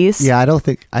you, please.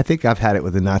 I think I've had it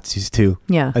with the Nazis too.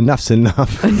 Yeah. Enough's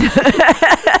enough.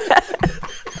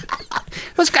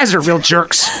 Those guys are real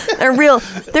jerks. They're real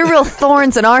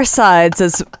thorns in our sides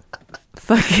as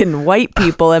fucking white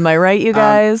people. Am I right, you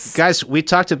guys? Guys, we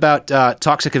talked about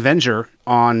Toxic Avenger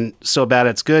on So Bad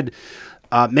It's Good.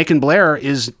 Macon Blair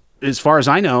is, as far as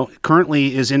I know,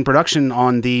 currently is in production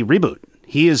on the reboot.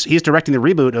 He's directing the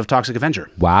reboot of Toxic Avenger.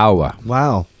 Wow.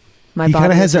 Wow. My He kind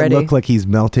body of has is that ready. look like he's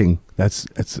melting. That's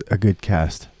a good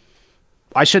cast.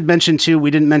 I should mention, too,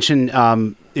 we didn't mention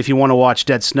if you want to watch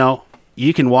Dead Snow,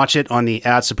 you can watch it on the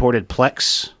ad-supported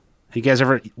Plex. Have you guys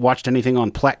ever watched anything on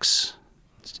Plex?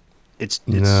 It's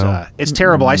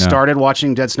terrible. I started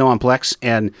watching Dead Snow on Plex,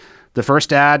 and the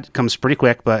first ad comes pretty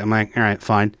quick, but I'm like, all right,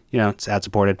 fine. It's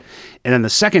ad-supported. And then the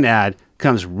second ad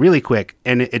comes really quick,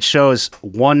 and it shows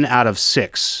 1 out of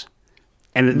 6.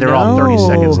 And they're all 30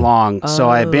 seconds long. So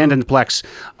I abandoned Plex.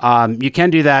 You can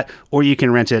do that, or you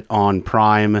can rent it on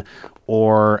Prime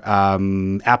or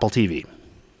Apple TV.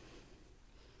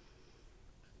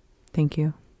 Thank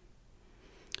you.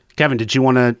 Kevin, did you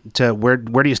want to where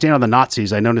do you stand on the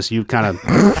Nazis? I noticed you kind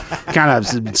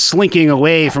of slinking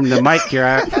away from the mic here.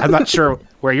 I'm not sure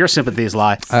where your sympathies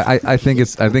lie. I think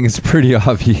it's pretty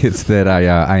obvious that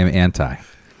I am anti.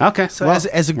 Okay. So well,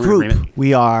 as a we're in group, agreement.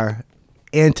 we are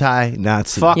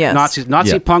anti-Nazi. Fuck Yes. Nazis.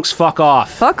 Nazi Yeah. punks, fuck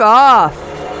off. Fuck off.